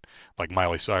my God. like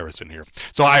Miley Cyrus in here.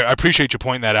 So I appreciate you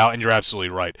pointing that out, and you're absolutely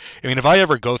right. I mean, if I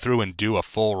ever go through and do a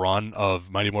full run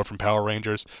of Mighty Morphin Power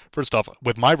Rangers, first off,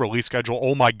 with my release schedule,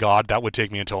 oh my God, that would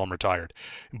take me until I'm retired.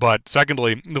 But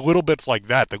secondly, the little bits like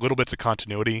that, the little bits of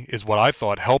continuity, is what I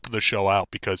thought helped the show out,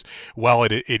 because while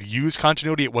it used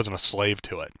continuity, it wasn't a slave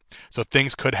to it. So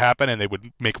things could happen, and they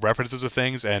would make references to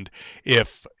things, and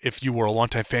if you were a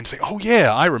longtime fan, say, oh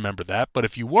yeah, I remember that, but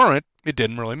if you weren't, it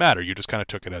didn't really matter. You just kind of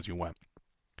took it as you went.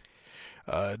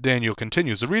 Daniel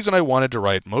continues, the reason I wanted to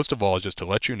write most of all is just to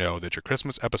let you know that your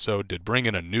Christmas episode did bring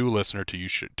in a new listener to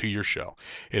your show.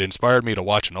 It inspired me to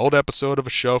watch an old episode of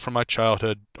a show from my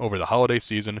childhood over the holiday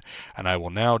season, and I will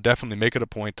now definitely make it a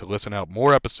point to listen out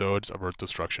more episodes of Earth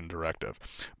Destruction Directive.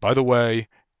 By the way,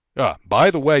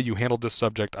 you handled this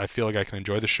subject. I feel like I can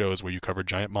enjoy the shows where you cover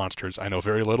giant monsters I know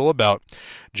very little about,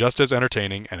 just as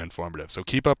entertaining and informative. So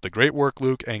keep up the great work,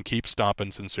 Luke, and keep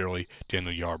stomping. Sincerely,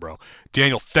 Daniel Yarbrough.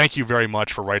 Daniel, thank you very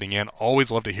much for writing in.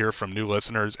 Always love to hear from new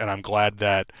listeners, and I'm glad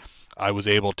that I was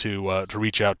able to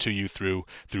reach out to you through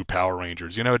Power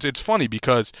Rangers. You know, it's funny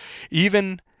because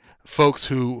even folks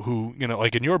who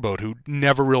like in your boat, who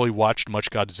never really watched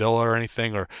much Godzilla or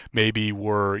anything, or maybe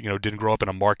were, didn't grow up in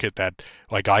a market that,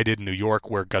 like I did in New York,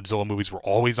 where Godzilla movies were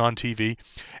always on TV.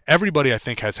 Everybody, I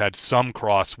think, has had some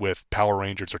cross with Power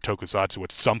Rangers or Tokusatsu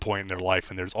at some point in their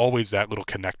life, and there's always that little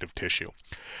connective tissue.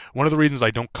 One of the reasons I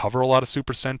don't cover a lot of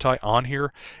Super Sentai on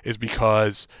here is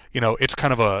because, it's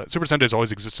kind of Super Sentai has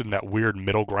always existed in that weird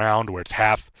middle ground where it's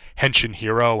half Henshin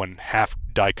Hero and half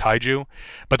Daikaiju,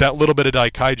 but that little bit of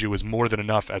Daikaiju is more than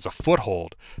enough as a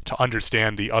foothold to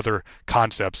understand the other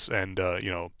concepts and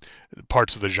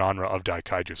parts of the genre of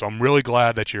Daikaiju. So I'm really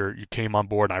glad that you came on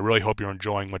board, and I really hope you're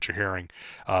enjoying what you're hearing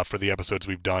for the episodes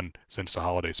we've done since the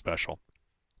holiday special.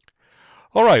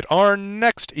 All right, our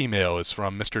next email is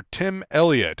from Mr. Tim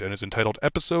Elliott and is entitled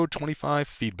Episode 25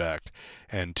 Feedback.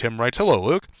 And Tim writes, hello,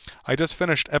 Luke. I just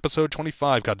finished Episode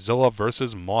 25, Godzilla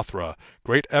vs. Mothra.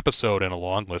 Great episode and a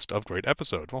long list of great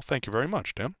episodes. Well, thank you very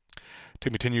much, Tim.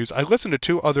 Tim continues, I listened to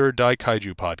 2 other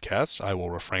Daikaiju podcasts, I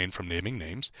will refrain from naming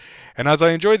names, and as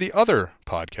I enjoy the other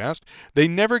podcast, they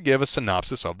never give a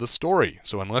synopsis of the story,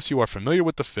 so unless you are familiar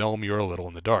with the film, you're a little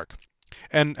in the dark.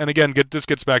 And again, this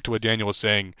gets back to what Daniel was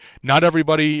saying. Not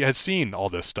everybody has seen all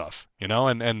this stuff, and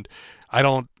I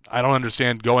don't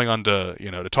understand going on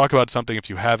to talk about something if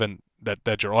you haven't,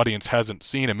 that your audience hasn't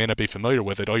seen and may not be familiar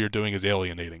with it. All you're doing is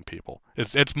alienating people.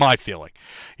 It's my feeling,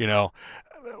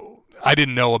 I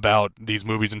didn't know about these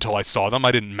movies until I saw them.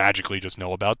 I didn't magically just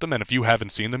know about them, and if you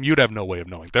haven't seen them, you'd have no way of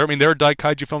knowing. There are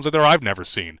Daikaiju films out there I've never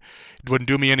seen. It wouldn't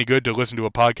do me any good to listen to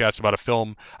a podcast about a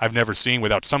film I've never seen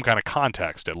without some kind of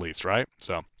context, at least, right?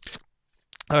 So,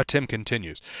 Tim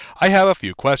continues, I have a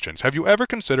few questions. Have you ever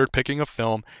considered picking a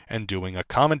film and doing a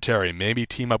commentary? Maybe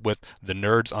team up with the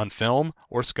Nerds on Film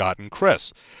or Scott and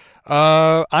Chris?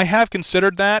 I have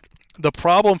considered that. The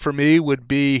problem for me would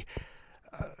be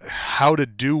how to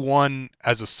do one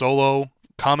as a solo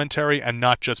commentary and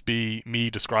not just be me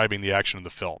describing the action of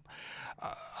the film.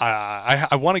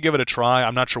 I want to give it a try.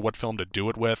 I'm not sure what film to do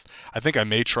it with. I think I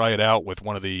may try it out with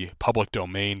one of the public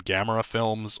domain Gamera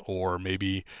films, or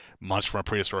maybe Monster from a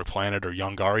Prehistoric Planet or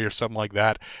Yongari or something like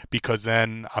that, because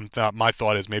then my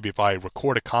thought is maybe if I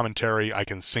record a commentary, I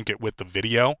can sync it with the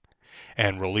video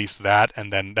and release that,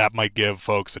 and then that might give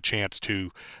folks a chance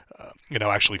to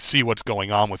actually see what's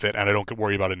going on with it, and I don't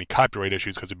worry about any copyright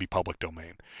issues because it'd be public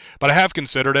domain. But I have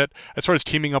considered it. As far as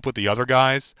teaming up with the other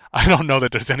guys, I don't know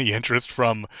that there's any interest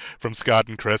from Scott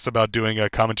and Chris about doing a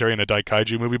commentary in a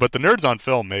Daikaiju movie, but the Nerds on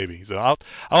Film, maybe. So I'll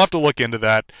have to look into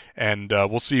that, and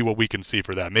we'll see what we can see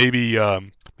for that. Maybe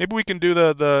we can do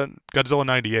the Godzilla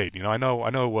 98. I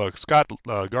know Scott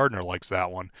Gardner likes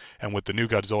that one, and with the new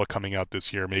Godzilla coming out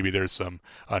this year, maybe there's an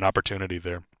opportunity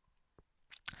there.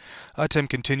 Tim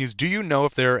continues, do you know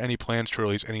if there are any plans to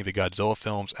release any of the Godzilla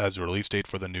films as the release date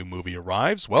for the new movie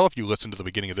arrives? Well, if you listen to the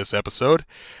beginning of this episode,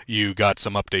 you got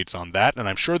some updates on that, and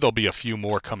I'm sure there'll be a few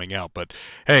more coming out. But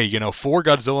hey, 4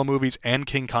 Godzilla movies and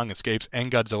King Kong Escapes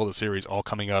and Godzilla the series all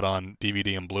coming out on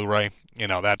DVD and Blu-ray,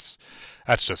 that's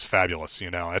just fabulous.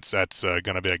 That's going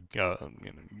to be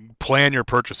plan your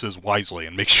purchases wisely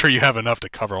and make sure you have enough to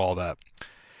cover all that.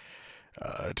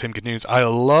 Tim continues, I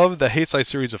love the Heisei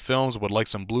series of films, would like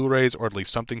some Blu-rays or at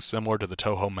least something similar to the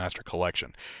Toho Master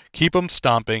Collection. Keep 'em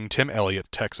stomping, Tim Elliott,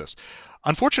 Texas.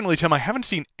 Unfortunately, Tim, I haven't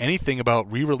seen anything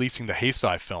about re-releasing the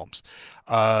Heisei films.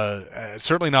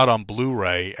 Certainly not on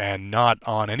Blu-ray and not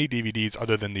on any DVDs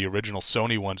other than the original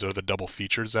Sony ones or the double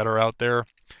features that are out there.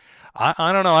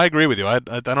 I don't know. I agree with you. I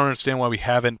don't understand why we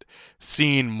haven't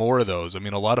seen more of those. I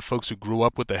mean, a lot of folks who grew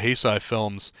up with the Heisei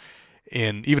films,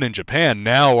 even in Japan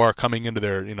now are coming into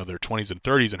their 20s and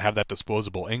 30s and have that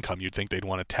disposable income. You'd think they'd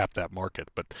want to tap that market,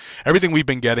 but everything we've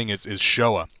been getting is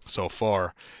Showa so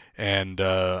far, and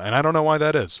I don't know why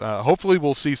that is. Hopefully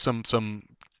we'll see some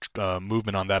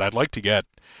movement on that. I'd like to get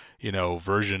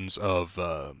versions of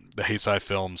the Heisei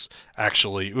films.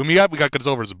 Actually, we got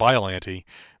Godzilla vs. Biollante,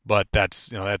 but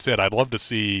that's it. I'd love to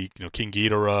see King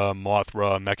Ghidorah,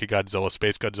 Mothra, Mechagodzilla,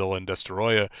 Space Godzilla, and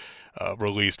Destoroyah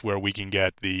released, where we can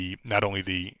get not only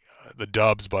the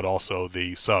dubs but also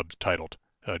the subtitled.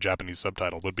 Japanese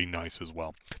subtitle would be nice as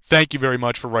well. Thank you very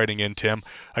much for writing in, Tim.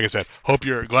 Like I said,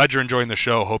 glad you're enjoying the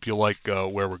show. Hope you like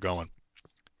where we're going.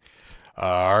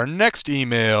 Our next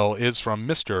email is from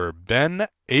Mr. Ben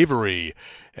Avery,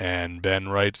 and Ben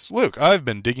writes, Luke, I've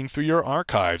been digging through your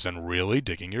archives and really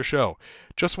digging your show.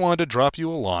 Just wanted to drop you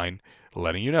a line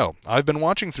letting you know. I've been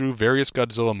watching through various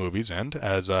Godzilla movies, and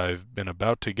as I've been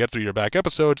about to get through your back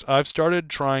episodes, I've started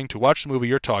trying to watch the movie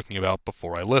you're talking about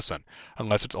before I listen,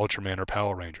 unless it's Ultraman or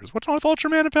Power Rangers. What's wrong with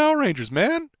Ultraman and Power Rangers,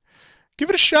 man? Give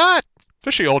it a shot.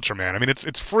 Especially Ultraman. I mean,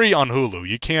 it's free on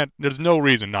Hulu. There's no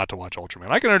reason not to watch Ultraman.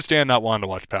 I can understand not wanting to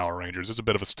watch Power Rangers. There's a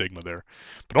bit of a stigma there.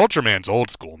 But Ultraman's old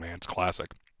school, man. It's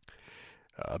classic.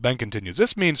 Ben continues,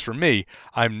 this means for me,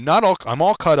 I'm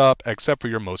all caught up except for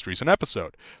your most recent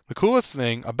episode. The coolest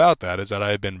thing about that is that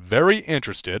I have been very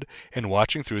interested in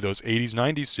watching through those 80s,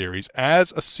 90s series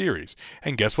as a series.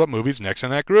 And guess what movie's next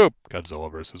in that group?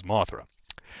 Godzilla vs. Mothra.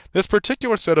 This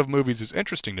particular set of movies is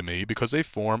interesting to me because they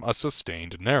form a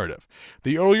sustained narrative.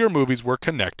 The earlier movies were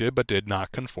connected but did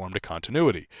not conform to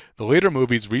continuity. The later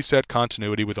movies reset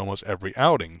continuity with almost every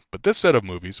outing, but this set of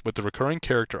movies, with the recurring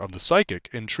character of the Psychic,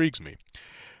 intrigues me.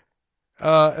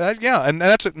 And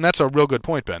that's a real good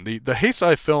point, Ben. The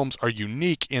Heisei films are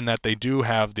unique in that they do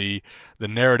have the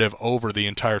narrative over the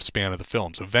entire span of the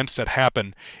films. Events that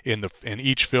happen in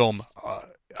each film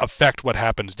affect what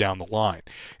happens down the line.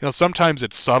 Sometimes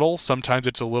it's subtle, sometimes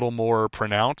it's a little more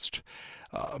pronounced,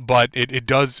 but it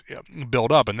does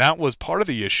build up, and that was part of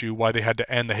the issue why they had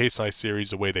to end the Heisei series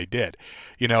the way they did.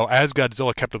 As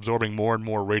Godzilla kept absorbing more and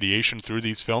more radiation through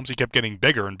these films, he kept getting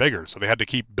bigger and bigger, so they had to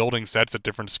keep building sets at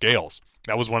different scales.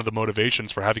 That was one of the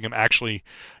motivations for having him actually,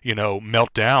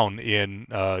 melt down in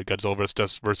Godzilla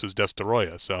versus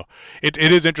Destoroyah. So it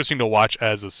is interesting to watch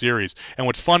as a series. And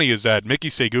what's funny is that Miki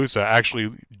Segusa actually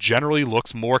generally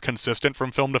looks more consistent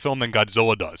from film to film than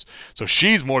Godzilla does. So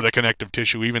she's more the connective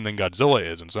tissue even than Godzilla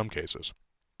is in some cases.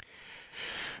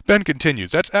 Ben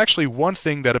continues, that's actually one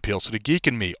thing that appeals to the geek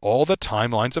in me, all the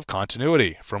timelines of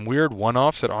continuity, from weird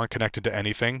one-offs that aren't connected to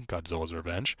anything, Godzilla's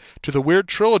Revenge, to the weird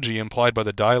trilogy implied by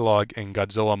the dialogue in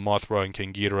Godzilla, Mothra, and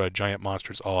King Ghidorah, Giant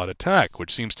Monsters All Out Attack,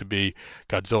 which seems to be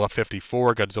Godzilla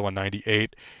 54, Godzilla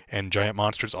 98, and Giant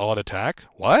Monsters All Out Attack.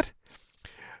 What?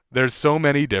 There's so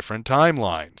many different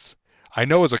timelines. I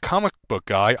know as a comic book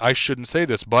guy, I shouldn't say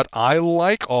this, but I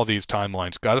like all these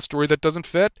timelines. Got a story that doesn't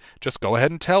fit? Just go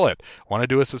ahead and tell it. Want to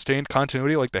do a sustained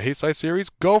continuity like the Heisei series?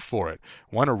 Go for it.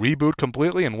 Want to reboot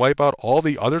completely and wipe out all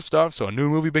the other stuff so a new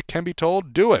movie can be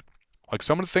told? Do it. Like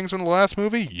some of the things from the last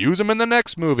movie? Use them in the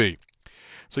next movie.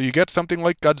 So you get something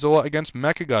like Godzilla against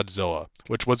Mechagodzilla,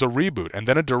 which was a reboot, and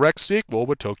then a direct sequel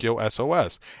with Tokyo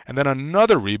SOS, and then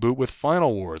another reboot with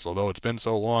Final Wars. Although it's been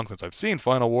so long since I've seen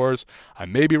Final Wars, I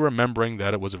may be remembering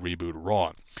that it was a reboot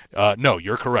wrong. No,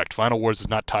 you're correct. Final Wars is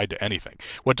not tied to anything.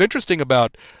 What's interesting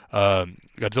about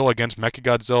Godzilla against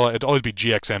Mechagodzilla, it'd always be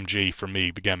GXMG for me,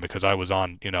 again, because I was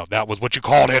on, that was what you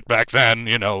called it back then,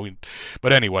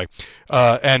 But anyway,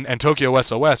 and Tokyo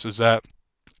SOS is that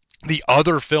the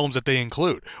other films that they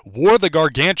include. War of the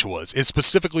Gargantuas is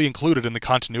specifically included in the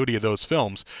continuity of those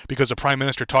films because the Prime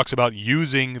Minister talks about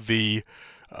using the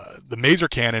Maser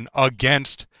Cannon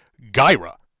against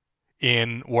Gyra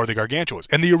in War of the Gargantuas.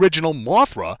 And the original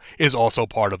Mothra is also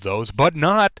part of those, but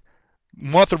not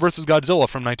Mothra vs. Godzilla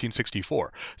from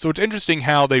 1964. So it's interesting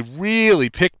how they really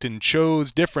picked and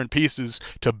chose different pieces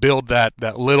to build that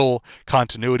little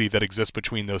continuity that exists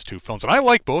between those two films. And I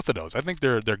like both of those. I think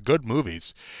they're good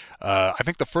movies. I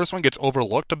think the first one gets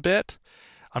overlooked a bit.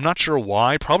 I'm not sure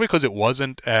why. Probably because it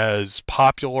wasn't as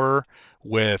popular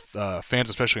with fans,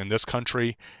 especially in this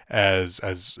country, as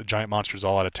Giant Monsters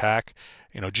All Out Attack.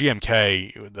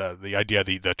 GMK, the idea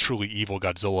the truly evil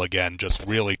Godzilla again just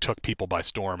really took people by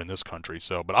storm in this country.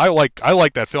 So, but I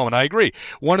like that film, and I agree.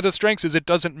 One of the strengths is it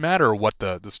doesn't matter what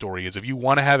the story is. If you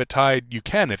want to have it tied, you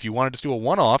can. If you want to just do a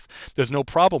one-off, there's no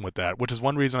problem with that. Which is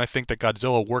one reason I think that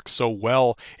Godzilla works so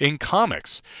well in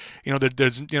comics.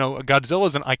 Godzilla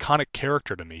is an iconic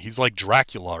character to me. He's like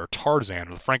Dracula or Tarzan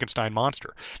or the Frankenstein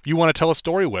monster. If you want to tell a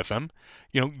story with him,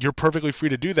 you're perfectly free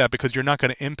to do that because you're not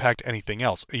going to impact anything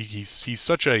else. He's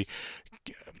such a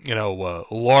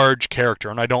large character,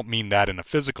 and I don't mean that in a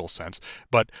physical sense,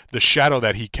 but the shadow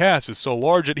that he casts is so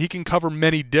large that he can cover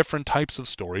many different types of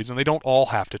stories, and they don't all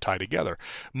have to tie together.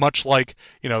 Much like,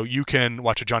 you can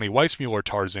watch a Johnny Weissmuller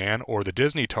Tarzan, or the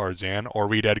Disney Tarzan, or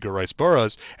read Edgar Rice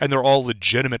Burroughs, and they're all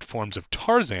legitimate forms of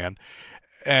Tarzan,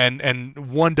 and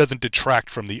one doesn't detract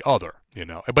from the other,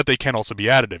 but they can also be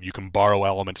additive. You can borrow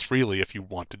elements freely if you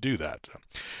want to do that.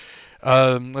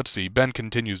 Let's see. Ben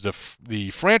continues,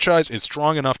 the franchise is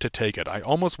strong enough to take it. I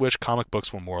almost wish comic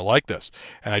books were more like this.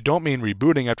 And I don't mean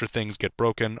rebooting after things get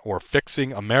broken or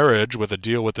fixing a marriage with a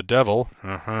deal with the devil.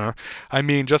 I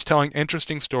mean just telling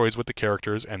interesting stories with the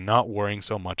characters and not worrying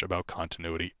so much about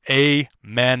continuity.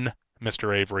 Amen,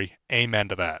 Mr. Avery. Amen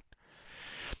to that.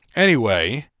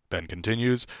 Anyway, Ben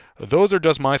continues, those are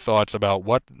just my thoughts about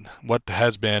what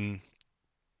has been...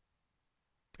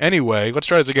 Anyway, let's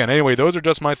try this again. Anyway, those are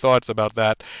just my thoughts about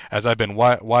that as I've been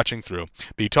watching through.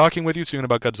 Be talking with you soon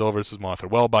about Godzilla vs.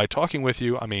 Mothra. Well, by talking with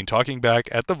you, I mean talking back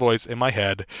at the voice in my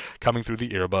head, coming through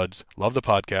the earbuds. Love the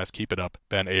podcast. Keep it up,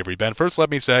 Ben Avery. Ben, first let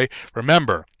me say,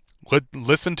 remember,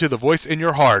 listen to the voice in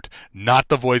your heart, not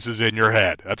the voices in your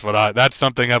head. That's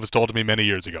something that was told to me many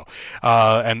years ago.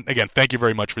 And again, thank you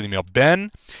very much for the email.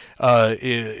 Ben,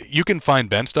 you can find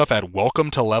Ben stuff at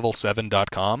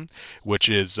welcometolevel7.com, which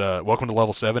is, Welcome to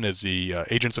Level 7 is the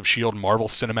Agents of S.H.I.E.L.D. Marvel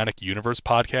Cinematic Universe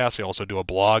podcast. They also do a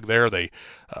blog there. They,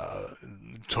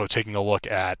 taking a look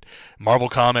at Marvel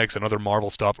comics and other Marvel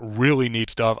stuff. Really neat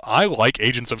stuff. I like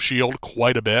Agents of S.H.I.E.L.D.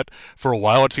 quite a bit. For a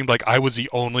while, it seemed like I was the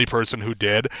only person who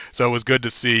did. So it was good to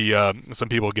see some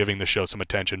people giving the show some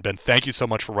attention. Ben, thank you so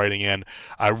much for writing in.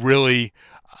 I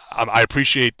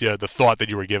appreciate the thought that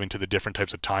you were giving to the different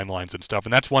types of timelines and stuff.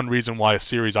 And that's one reason why a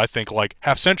series, I think, like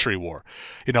Half Century War.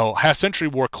 Half Century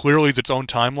War clearly is its own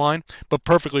timeline, but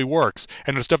perfectly works.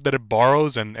 And the stuff that it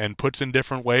borrows and puts in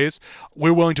different ways,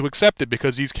 we're willing to accept it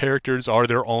because these characters are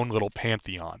their own little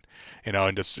pantheon.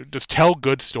 And just tell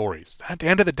good stories. At the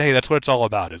end of the day, that's what it's all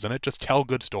about, isn't it? Just tell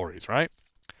good stories, right?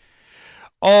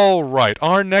 All right,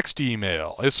 our next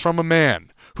email is from a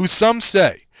man who some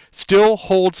say still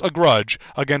holds a grudge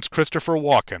against Christopher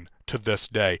Walken to this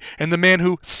day, and the man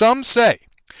who some say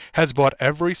has bought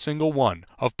every single one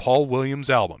of Paul Williams'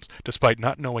 albums, despite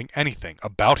not knowing anything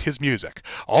about his music.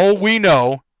 All we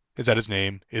know is that his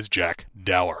name is Jack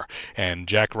Dower. And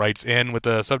Jack writes in with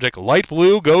the subject, light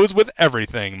blue goes with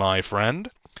everything, my friend.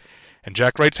 And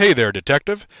Jack writes, hey there,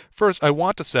 detective. First, I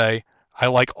want to say I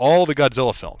like all the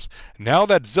Godzilla films. Now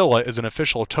that Zilla is an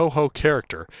official Toho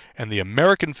character, and the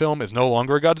American film is no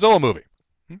longer a Godzilla movie.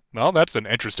 Well, that's an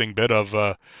interesting bit of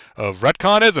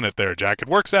retcon, isn't it there, Jack? It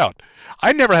works out.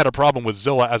 I never had a problem with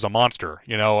Zilla as a monster.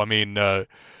 That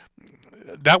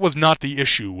was not the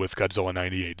issue with Godzilla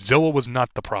 98. Zilla was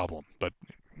not the problem, but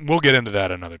we'll get into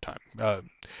that another time.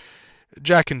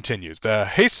 Jack continues, the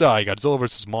Heisei Godzilla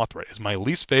vs. Mothra is my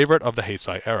least favorite of the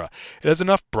Heisei era. It has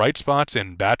enough bright spots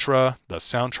in Batra, the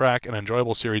soundtrack, an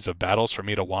enjoyable series of battles for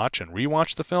me to watch and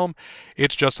rewatch the film.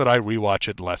 It's just that I rewatch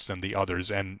it less than the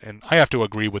others, and I have to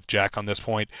agree with Jack on this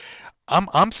point.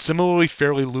 I'm similarly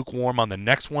fairly lukewarm on the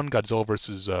next one, Godzilla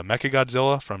vs.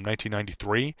 Mechagodzilla from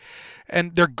 1993,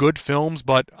 and they're good films,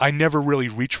 but I never really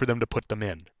reach for them to put them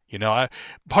in.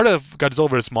 Part of Godzilla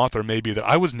vs. Mothra may be that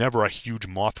I was never a huge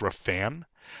Mothra fan.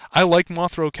 I like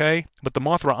Mothra okay, but the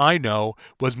Mothra I know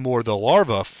was more the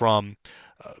larva from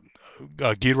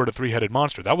Ghidorah the Three-Headed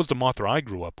Monster. That was the Mothra I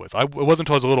grew up with. It wasn't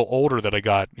until I was a little older that I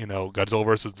got, Godzilla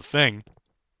vs. the Thing.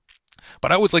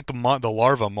 But I always like the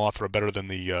larva Mothra better than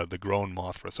the grown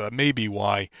Mothra, so that may be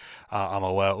why I'm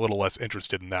a little less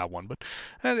interested in that one. But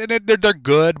they're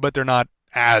good, but they're not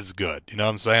as good, you know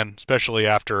what I'm saying? Especially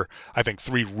after, I think,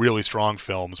 3 really strong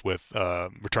films with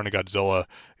Return of Godzilla,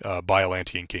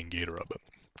 Biollante, and King Ghidorah. But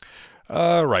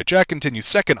alright, Jack continues.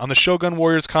 Second, on the Shogun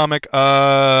Warriors comic,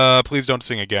 please don't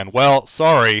sing again. Well,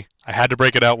 sorry, I had to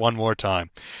break it out one more time.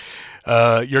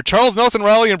 Your Charles Nelson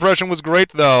Riley impression was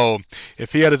great, though.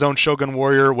 If he had his own Shogun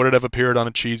Warrior, would it have appeared on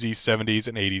a cheesy 70s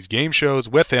and 80s game shows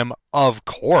with him? Of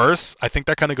course. I think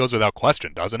that kind of goes without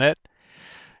question, doesn't it?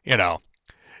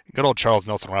 Good old Charles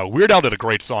Nelson Riley. Weird Al did a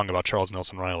great song about Charles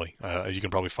Nelson Riley. You can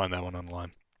probably find that one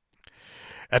online.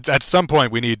 At some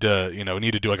point, we need to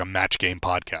do like a Match Game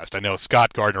podcast. I know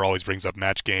Scott Gardner always brings up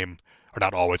Match Game, or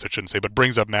not always, I shouldn't say, but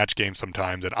brings up Match Game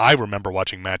sometimes. And I remember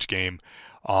watching Match Game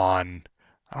on,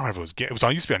 I don't know if it was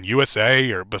on, used to be on USA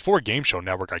or before Game Show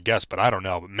Network, I guess, but I don't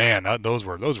know. But man, those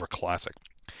were classic.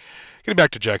 Getting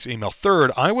back to Jack's email.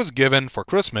 Third, I was given for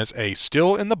Christmas a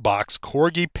still in the box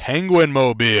Corgi Penguin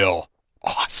mobile.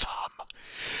 Awesome.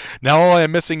 Now all I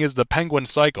am missing is the Penguin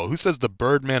Cycle. Who says the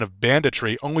Birdman of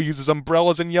banditry only uses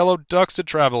umbrellas and yellow ducks to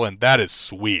travel in? That is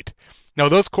sweet. Now,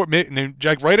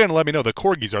 Jack, write in and let me know. The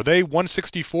Corgis, are they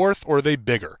 1/64th or are they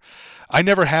bigger? I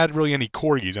never had really any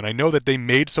Corgis, and I know that they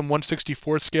made some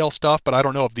 1/64th scale stuff, but I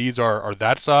don't know if these are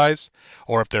that size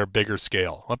or if they're bigger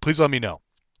scale. Please let me know.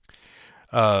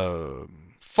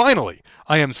 Finally,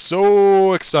 I am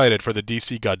so excited for the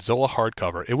DC Godzilla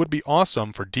hardcover. It would be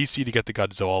awesome for DC to get the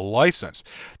Godzilla license.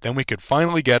 Then we could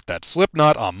finally get that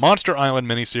Slipknot on Monster Island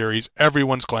miniseries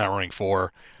everyone's clamoring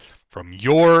for. From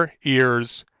your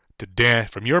ears to Dan,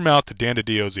 from your mouth to Dan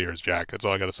DiDio's ears, Jack. That's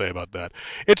all I got to say about that.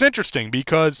 It's interesting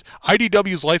because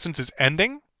IDW's license is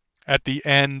ending at the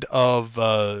end of.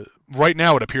 Right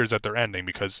now, it appears that they're ending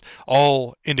because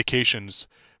all indications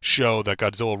show that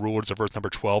Godzilla Rulers of Earth number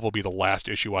 12 will be the last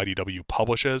issue IDW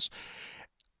publishes.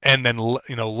 And then,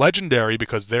 Legendary,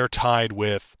 because they're tied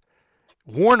with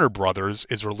Warner Brothers,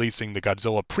 is releasing the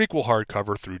Godzilla prequel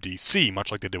hardcover through DC,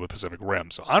 much like they did with Pacific Rim.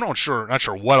 So I'm not sure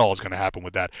what all is going to happen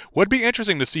with that. Would be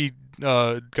interesting to see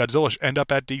Godzilla end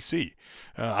up at DC.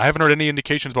 I haven't heard any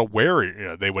indications about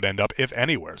where they would end up, if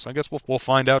anywhere. So I guess we'll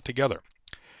find out together.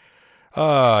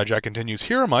 Jack continues,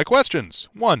 here are my questions.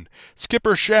 1.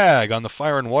 Skipper Shag on the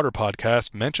Fire and Water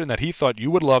podcast mentioned that he thought you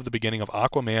would love the beginning of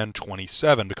Aquaman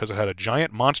 27 because it had a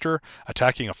giant monster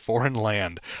attacking a foreign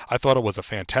land. I thought it was a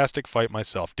fantastic fight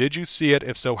myself. Did you see it?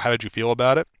 If so, how did you feel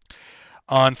about it?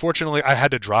 Unfortunately, I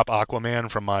had to drop Aquaman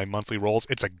from my monthly rolls.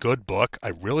 It's a good book. I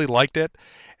really liked it.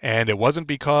 And it wasn't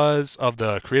because of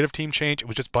the creative team change. It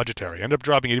was just budgetary. I ended up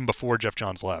dropping it even before Jeff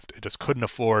Johns left. It just couldn't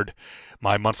afford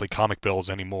my monthly comic bills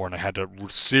anymore, and I had to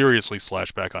seriously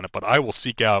slash back on it. But I will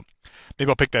seek out, maybe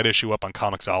I'll pick that issue up on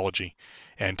Comixology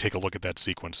and take a look at that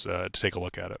sequence, take a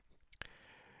look at it.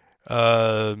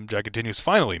 Jack continues,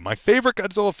 finally, my favorite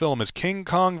Godzilla film is King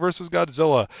Kong vs.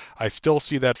 Godzilla. I still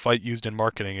see that fight used in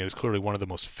marketing. It is clearly one of the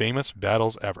most famous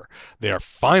battles ever. They are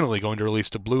finally going to release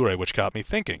the Blu-ray, which got me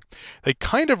thinking. They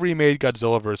kind of remade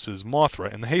Godzilla vs.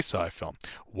 Mothra in the Heisei film.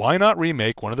 Why not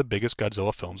remake one of the biggest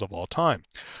Godzilla films of all time?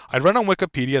 I read on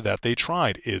Wikipedia that they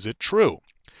tried. Is it true?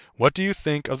 What do you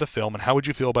think of the film, and how would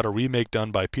you feel about a remake done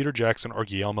by Peter Jackson or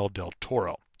Guillermo del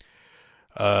Toro?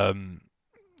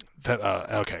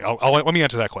 Okay, let me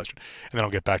answer that question, and then I'll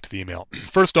get back to the email.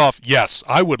 First off, yes,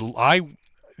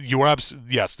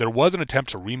 yes, there was an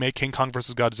attempt to remake King Kong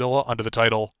vs. Godzilla under the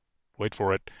title, wait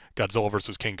for it, Godzilla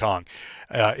vs. King Kong,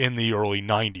 in the early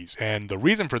 90s. And the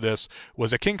reason for this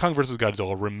was that King Kong vs.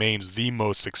 Godzilla remains the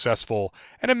most successful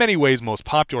and in many ways most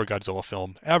popular Godzilla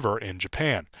film ever in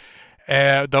Japan.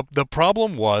 The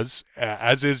problem was,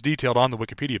 as is detailed on the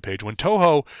Wikipedia page, when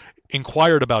Toho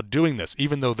inquired about doing this,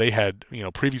 even though they had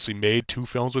previously made 2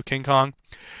 films with King Kong,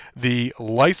 the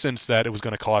license that it was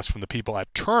going to cost from the people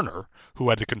at Turner, who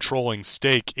had the controlling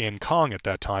stake in Kong at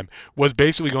that time, was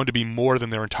basically going to be more than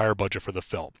their entire budget for the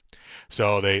film.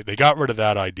 So they got rid of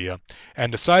that idea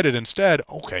and decided instead,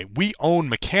 okay, we own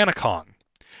Mechanicon.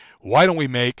 Why don't we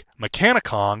make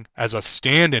Mechanicon as a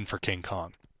stand-in for King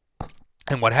Kong?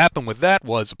 And what happened with that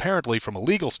was, apparently from a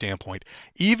legal standpoint,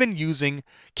 even using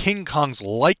King Kong's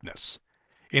likeness,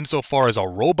 insofar as a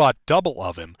robot double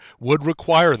of him, would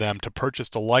require them to purchase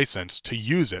the license to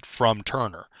use it from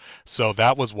Turner. So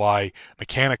that was why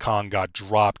Mechanicon got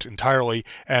dropped entirely,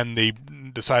 and they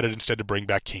decided instead to bring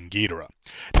back King Ghidorah.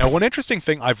 Now, one interesting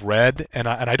thing I've read, and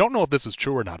I don't know if this is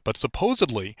true or not, but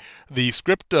supposedly the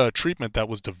script treatment that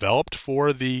was developed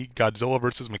for the Godzilla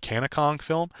vs. Mechanicon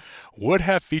film would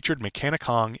have featured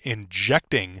Mechanicon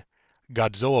injecting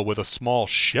Godzilla with a small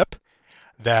ship,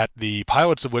 that the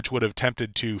pilots of which would have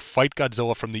attempted to fight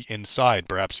Godzilla from the inside,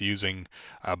 perhaps using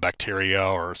bacteria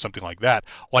or something like that,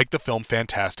 like the film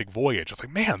Fantastic Voyage. I was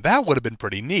like, man, that would have been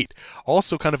pretty neat.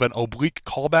 Also kind of an oblique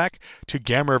callback to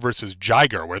Gamera vs.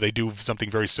 Jiger, where they do something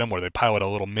very similar. They pilot a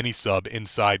little mini-sub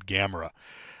inside Gamera.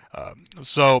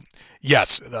 So,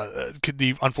 yes,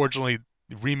 unfortunately,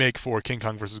 the remake for King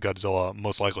Kong vs. Godzilla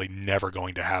most likely never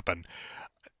going to happen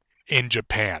in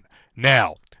Japan.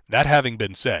 Now, that having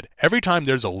been said, every time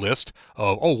there's a list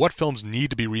of, what films need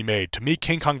to be remade, to me,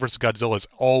 King Kong vs. Godzilla is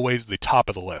always the top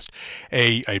of the list.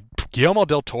 A Guillermo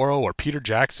del Toro or Peter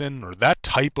Jackson or that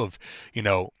type of,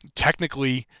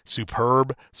 technically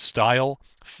superb style,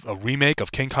 a remake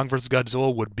of King Kong vs.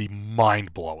 Godzilla would be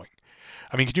mind-blowing.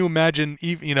 I mean, can you imagine,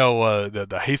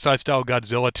 the Heisei-style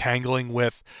Godzilla tangling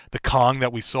with the Kong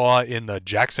that we saw in the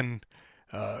Jackson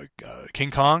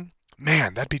King Kong?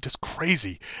 Man, that'd be just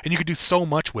crazy, and you could do so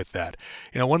much with that.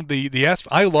 One of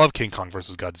I love King Kong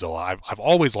vs. Godzilla. I've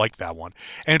always liked that one,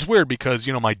 and it's weird because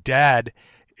my dad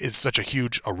is such a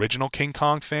huge original King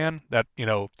Kong fan that,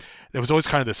 there was always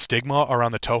kind of the stigma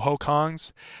around the Toho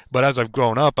Kongs. But as I've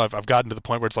grown up, I've gotten to the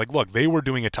point where it's like, look, they were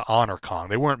doing it to honor Kong.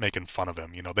 They weren't making fun of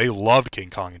him. They loved King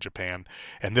Kong in Japan,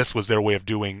 and this was their way of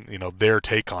doing, their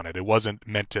take on it. It was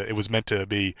meant to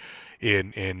be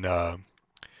in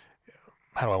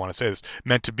how do I want to say this?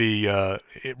 Meant to be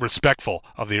respectful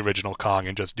of the original Kong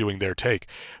and just doing their take.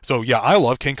 So yeah, I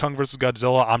love King Kong vs.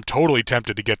 Godzilla. I'm totally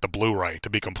tempted to get the Blu-ray, to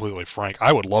be completely frank.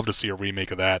 I would love to see a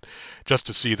remake of that, just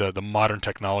to see the modern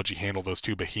technology handle those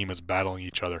two behemoths battling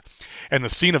each other. And the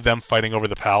scene of them fighting over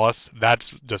the palace,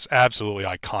 that's just absolutely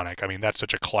iconic. I mean, that's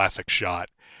such a classic shot.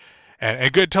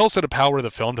 And it tells to the power of the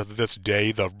film to this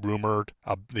day, the rumored,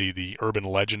 the urban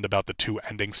legend about the two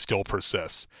endings still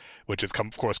persists, which is,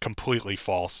 of course, completely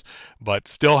false, but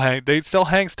still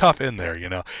hangs tough in there,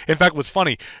 In fact, what's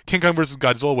funny, King Kong vs.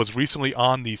 Godzilla was recently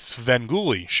on the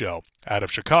Svengoolie show out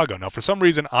of Chicago. Now, for some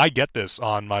reason, I get this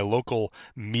on my local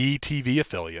MeTV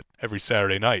affiliate every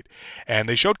Saturday night, and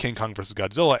they showed King Kong vs.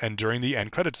 Godzilla, and during the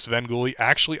end credits, Svengoolie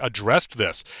actually addressed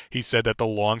this. He said that the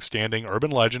long-standing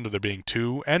urban legend of there being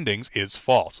two endings is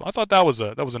false. I thought that was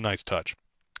a nice touch.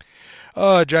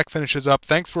 Jack finishes up,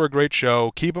 thanks for a great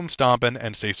show, keep 'em stomping,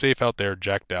 and stay safe out there,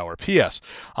 Jack Dower. P.S.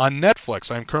 On Netflix,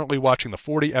 I am currently watching the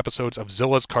 40 episodes of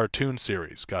Zilla's cartoon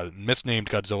series, misnamed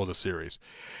Godzilla the series.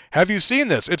 Have you seen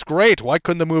this? It's great. Why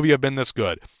couldn't the movie have been this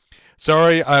good?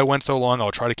 Sorry I went so long. I'll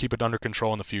try to keep it under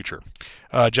control in the future.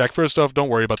 Jack, first off, don't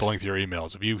worry about the length of your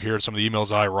emails. If you hear some of the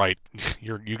emails I write,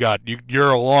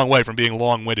 you're a long way from being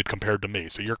long-winded compared to me,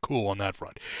 so you're cool on that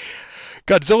front.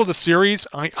 Godzilla the series,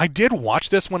 I did watch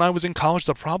this when I was in college.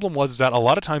 The problem was that a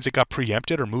lot of times it got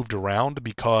preempted or moved around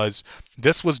because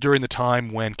this was during the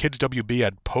time when Kids WB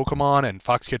had Pokemon and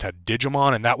Fox Kids had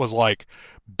Digimon, and that was like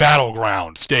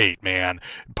battleground state, man.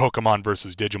 Pokemon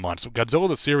versus Digimon. So Godzilla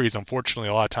the series, unfortunately,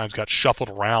 a lot of times got shuffled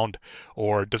around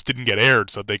or just didn't get aired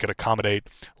so they could accommodate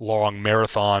long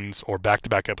marathons or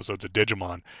back-to-back episodes of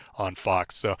Digimon on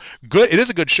Fox. So good. It is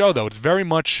a good show, though. It's very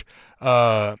much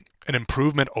an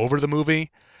improvement over the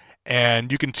movie,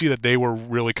 and you can see that they were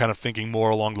really kind of thinking more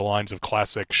along the lines of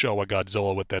classic Showa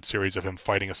Godzilla with that series of him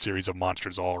fighting a series of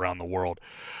monsters all around the world.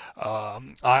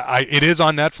 It is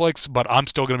on Netflix, but I'm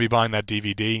still going to be buying that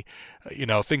DVD.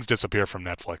 Things disappear from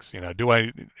Netflix.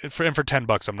 For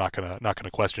 $10, I'm not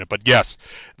gonna question it. But yes,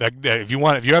 if you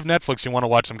have Netflix, you want to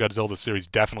watch some Godzilla the series,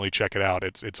 definitely check it out.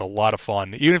 It's a lot of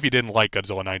fun. Even if you didn't like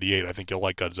Godzilla '98, I think you'll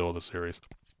like Godzilla the series.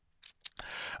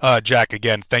 Jack,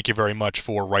 again, thank you very much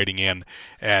for writing in,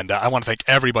 and I want to thank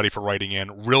everybody for writing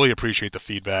in. Really appreciate the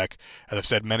feedback. As I've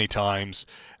said many times,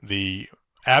 the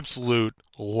absolute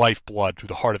lifeblood through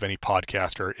the heart of any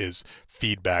podcaster is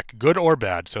feedback, good or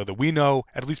bad, so that we know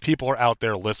at least people are out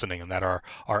there listening, and that our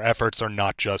efforts are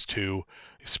not just to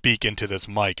speak into this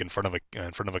mic in front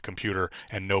of a computer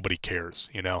and nobody cares.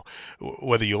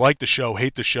 Whether you like the show,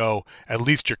 hate the show, at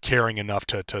least you're caring enough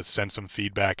to send some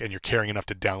feedback, and you're caring enough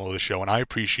to download the show. And I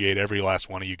appreciate every last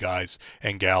one of you guys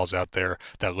and gals out there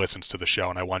that listens to the show,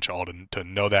 and I want you all to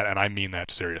know that, and I mean that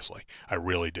seriously. I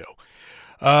really do.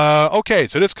 Okay,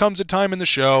 so this comes a time in the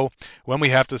show when we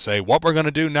have to say what we're going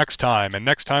to do next time. And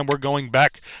next time we're going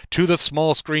back to the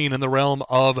small screen in the realm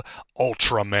of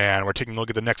Ultraman. We're taking a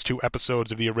look at the next two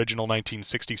episodes of the original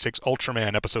 1966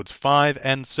 Ultraman, episodes 5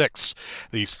 and 6.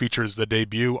 These features the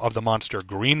debut of the monster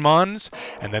Greenmons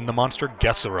and then the monster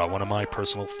Gessera, one of my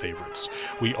personal favorites.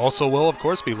 We also will, of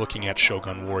course, be looking at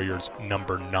Shogun Warriors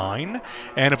number 9.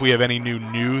 And if we have any new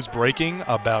news breaking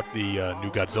about the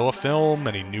new Godzilla film,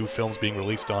 any new films being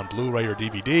released on Blu-ray or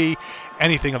DVD,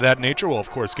 anything of that nature, we'll of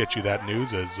course get you that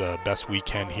news as best we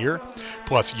can here,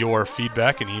 plus your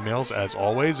feedback and emails as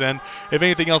always, and if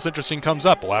anything else interesting comes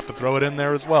up, we'll have to throw it in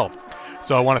there as well.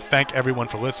 So I want to thank everyone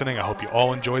for listening. I hope you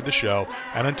all enjoyed the show,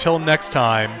 and until next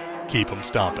time, keep 'em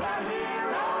stomping.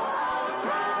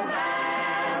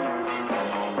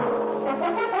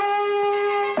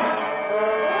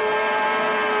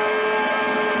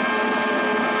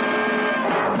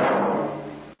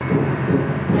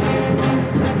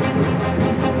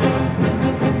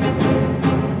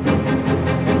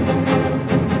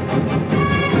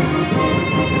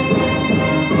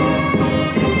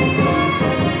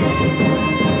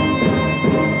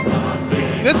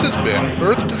 This has been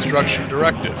Earth Destruction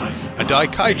Directive, a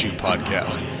Daikaiju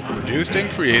podcast, produced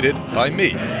and created by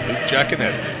me, Luke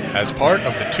Giaconetti, as part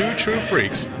of the Two True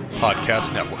Freaks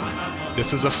podcast network.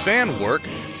 This is a fan work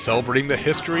celebrating the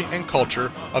history and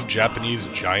culture of Japanese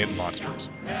giant monsters.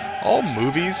 All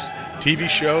movies, TV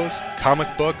shows,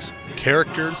 comic books,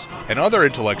 characters, and other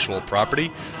intellectual property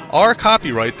are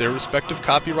copyright their respective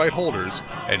copyright holders,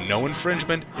 and no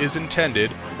infringement is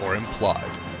intended or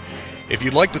implied. If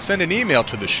you'd like to send an email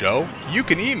to the show, you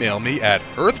can email me at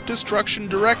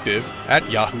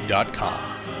earthdestructiondirective@yahoo.com.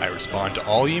 I respond to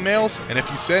all emails, and if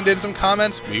you send in some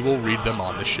comments, we will read them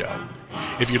on the show.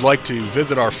 If you'd like to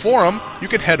visit our forum, you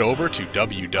can head over to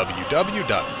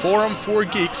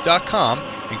www.forumforgeeks.com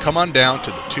and come on down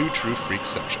to the Two True Freaks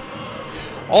section.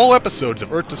 All episodes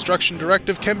of Earth Destruction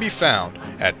Directive can be found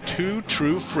at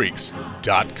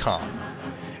twotruefreaks.com.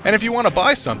 And if you want to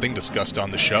buy something discussed on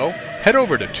the show, head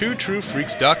over to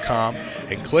twotruefreaks.com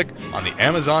and click on the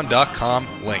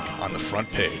Amazon.com link on the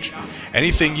front page.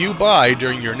 Anything you buy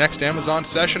during your next Amazon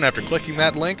session after clicking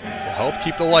that link will help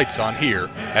keep the lights on here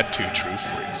at Two True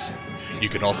Freaks. You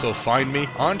can also find me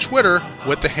on Twitter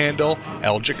with the handle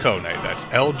LJacone. That's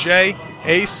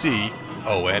LJACONE.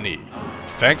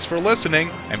 Thanks for listening,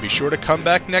 and be sure to come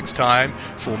back next time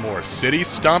for more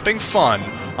city-stomping fun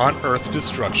on Earth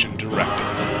Destruction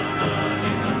Directive.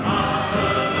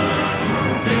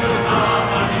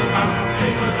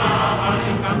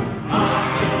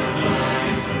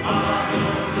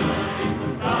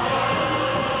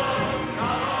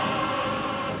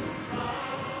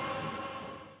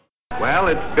 Well,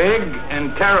 it's big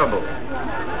and terrible.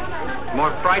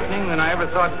 More frightening than I ever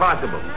thought possible.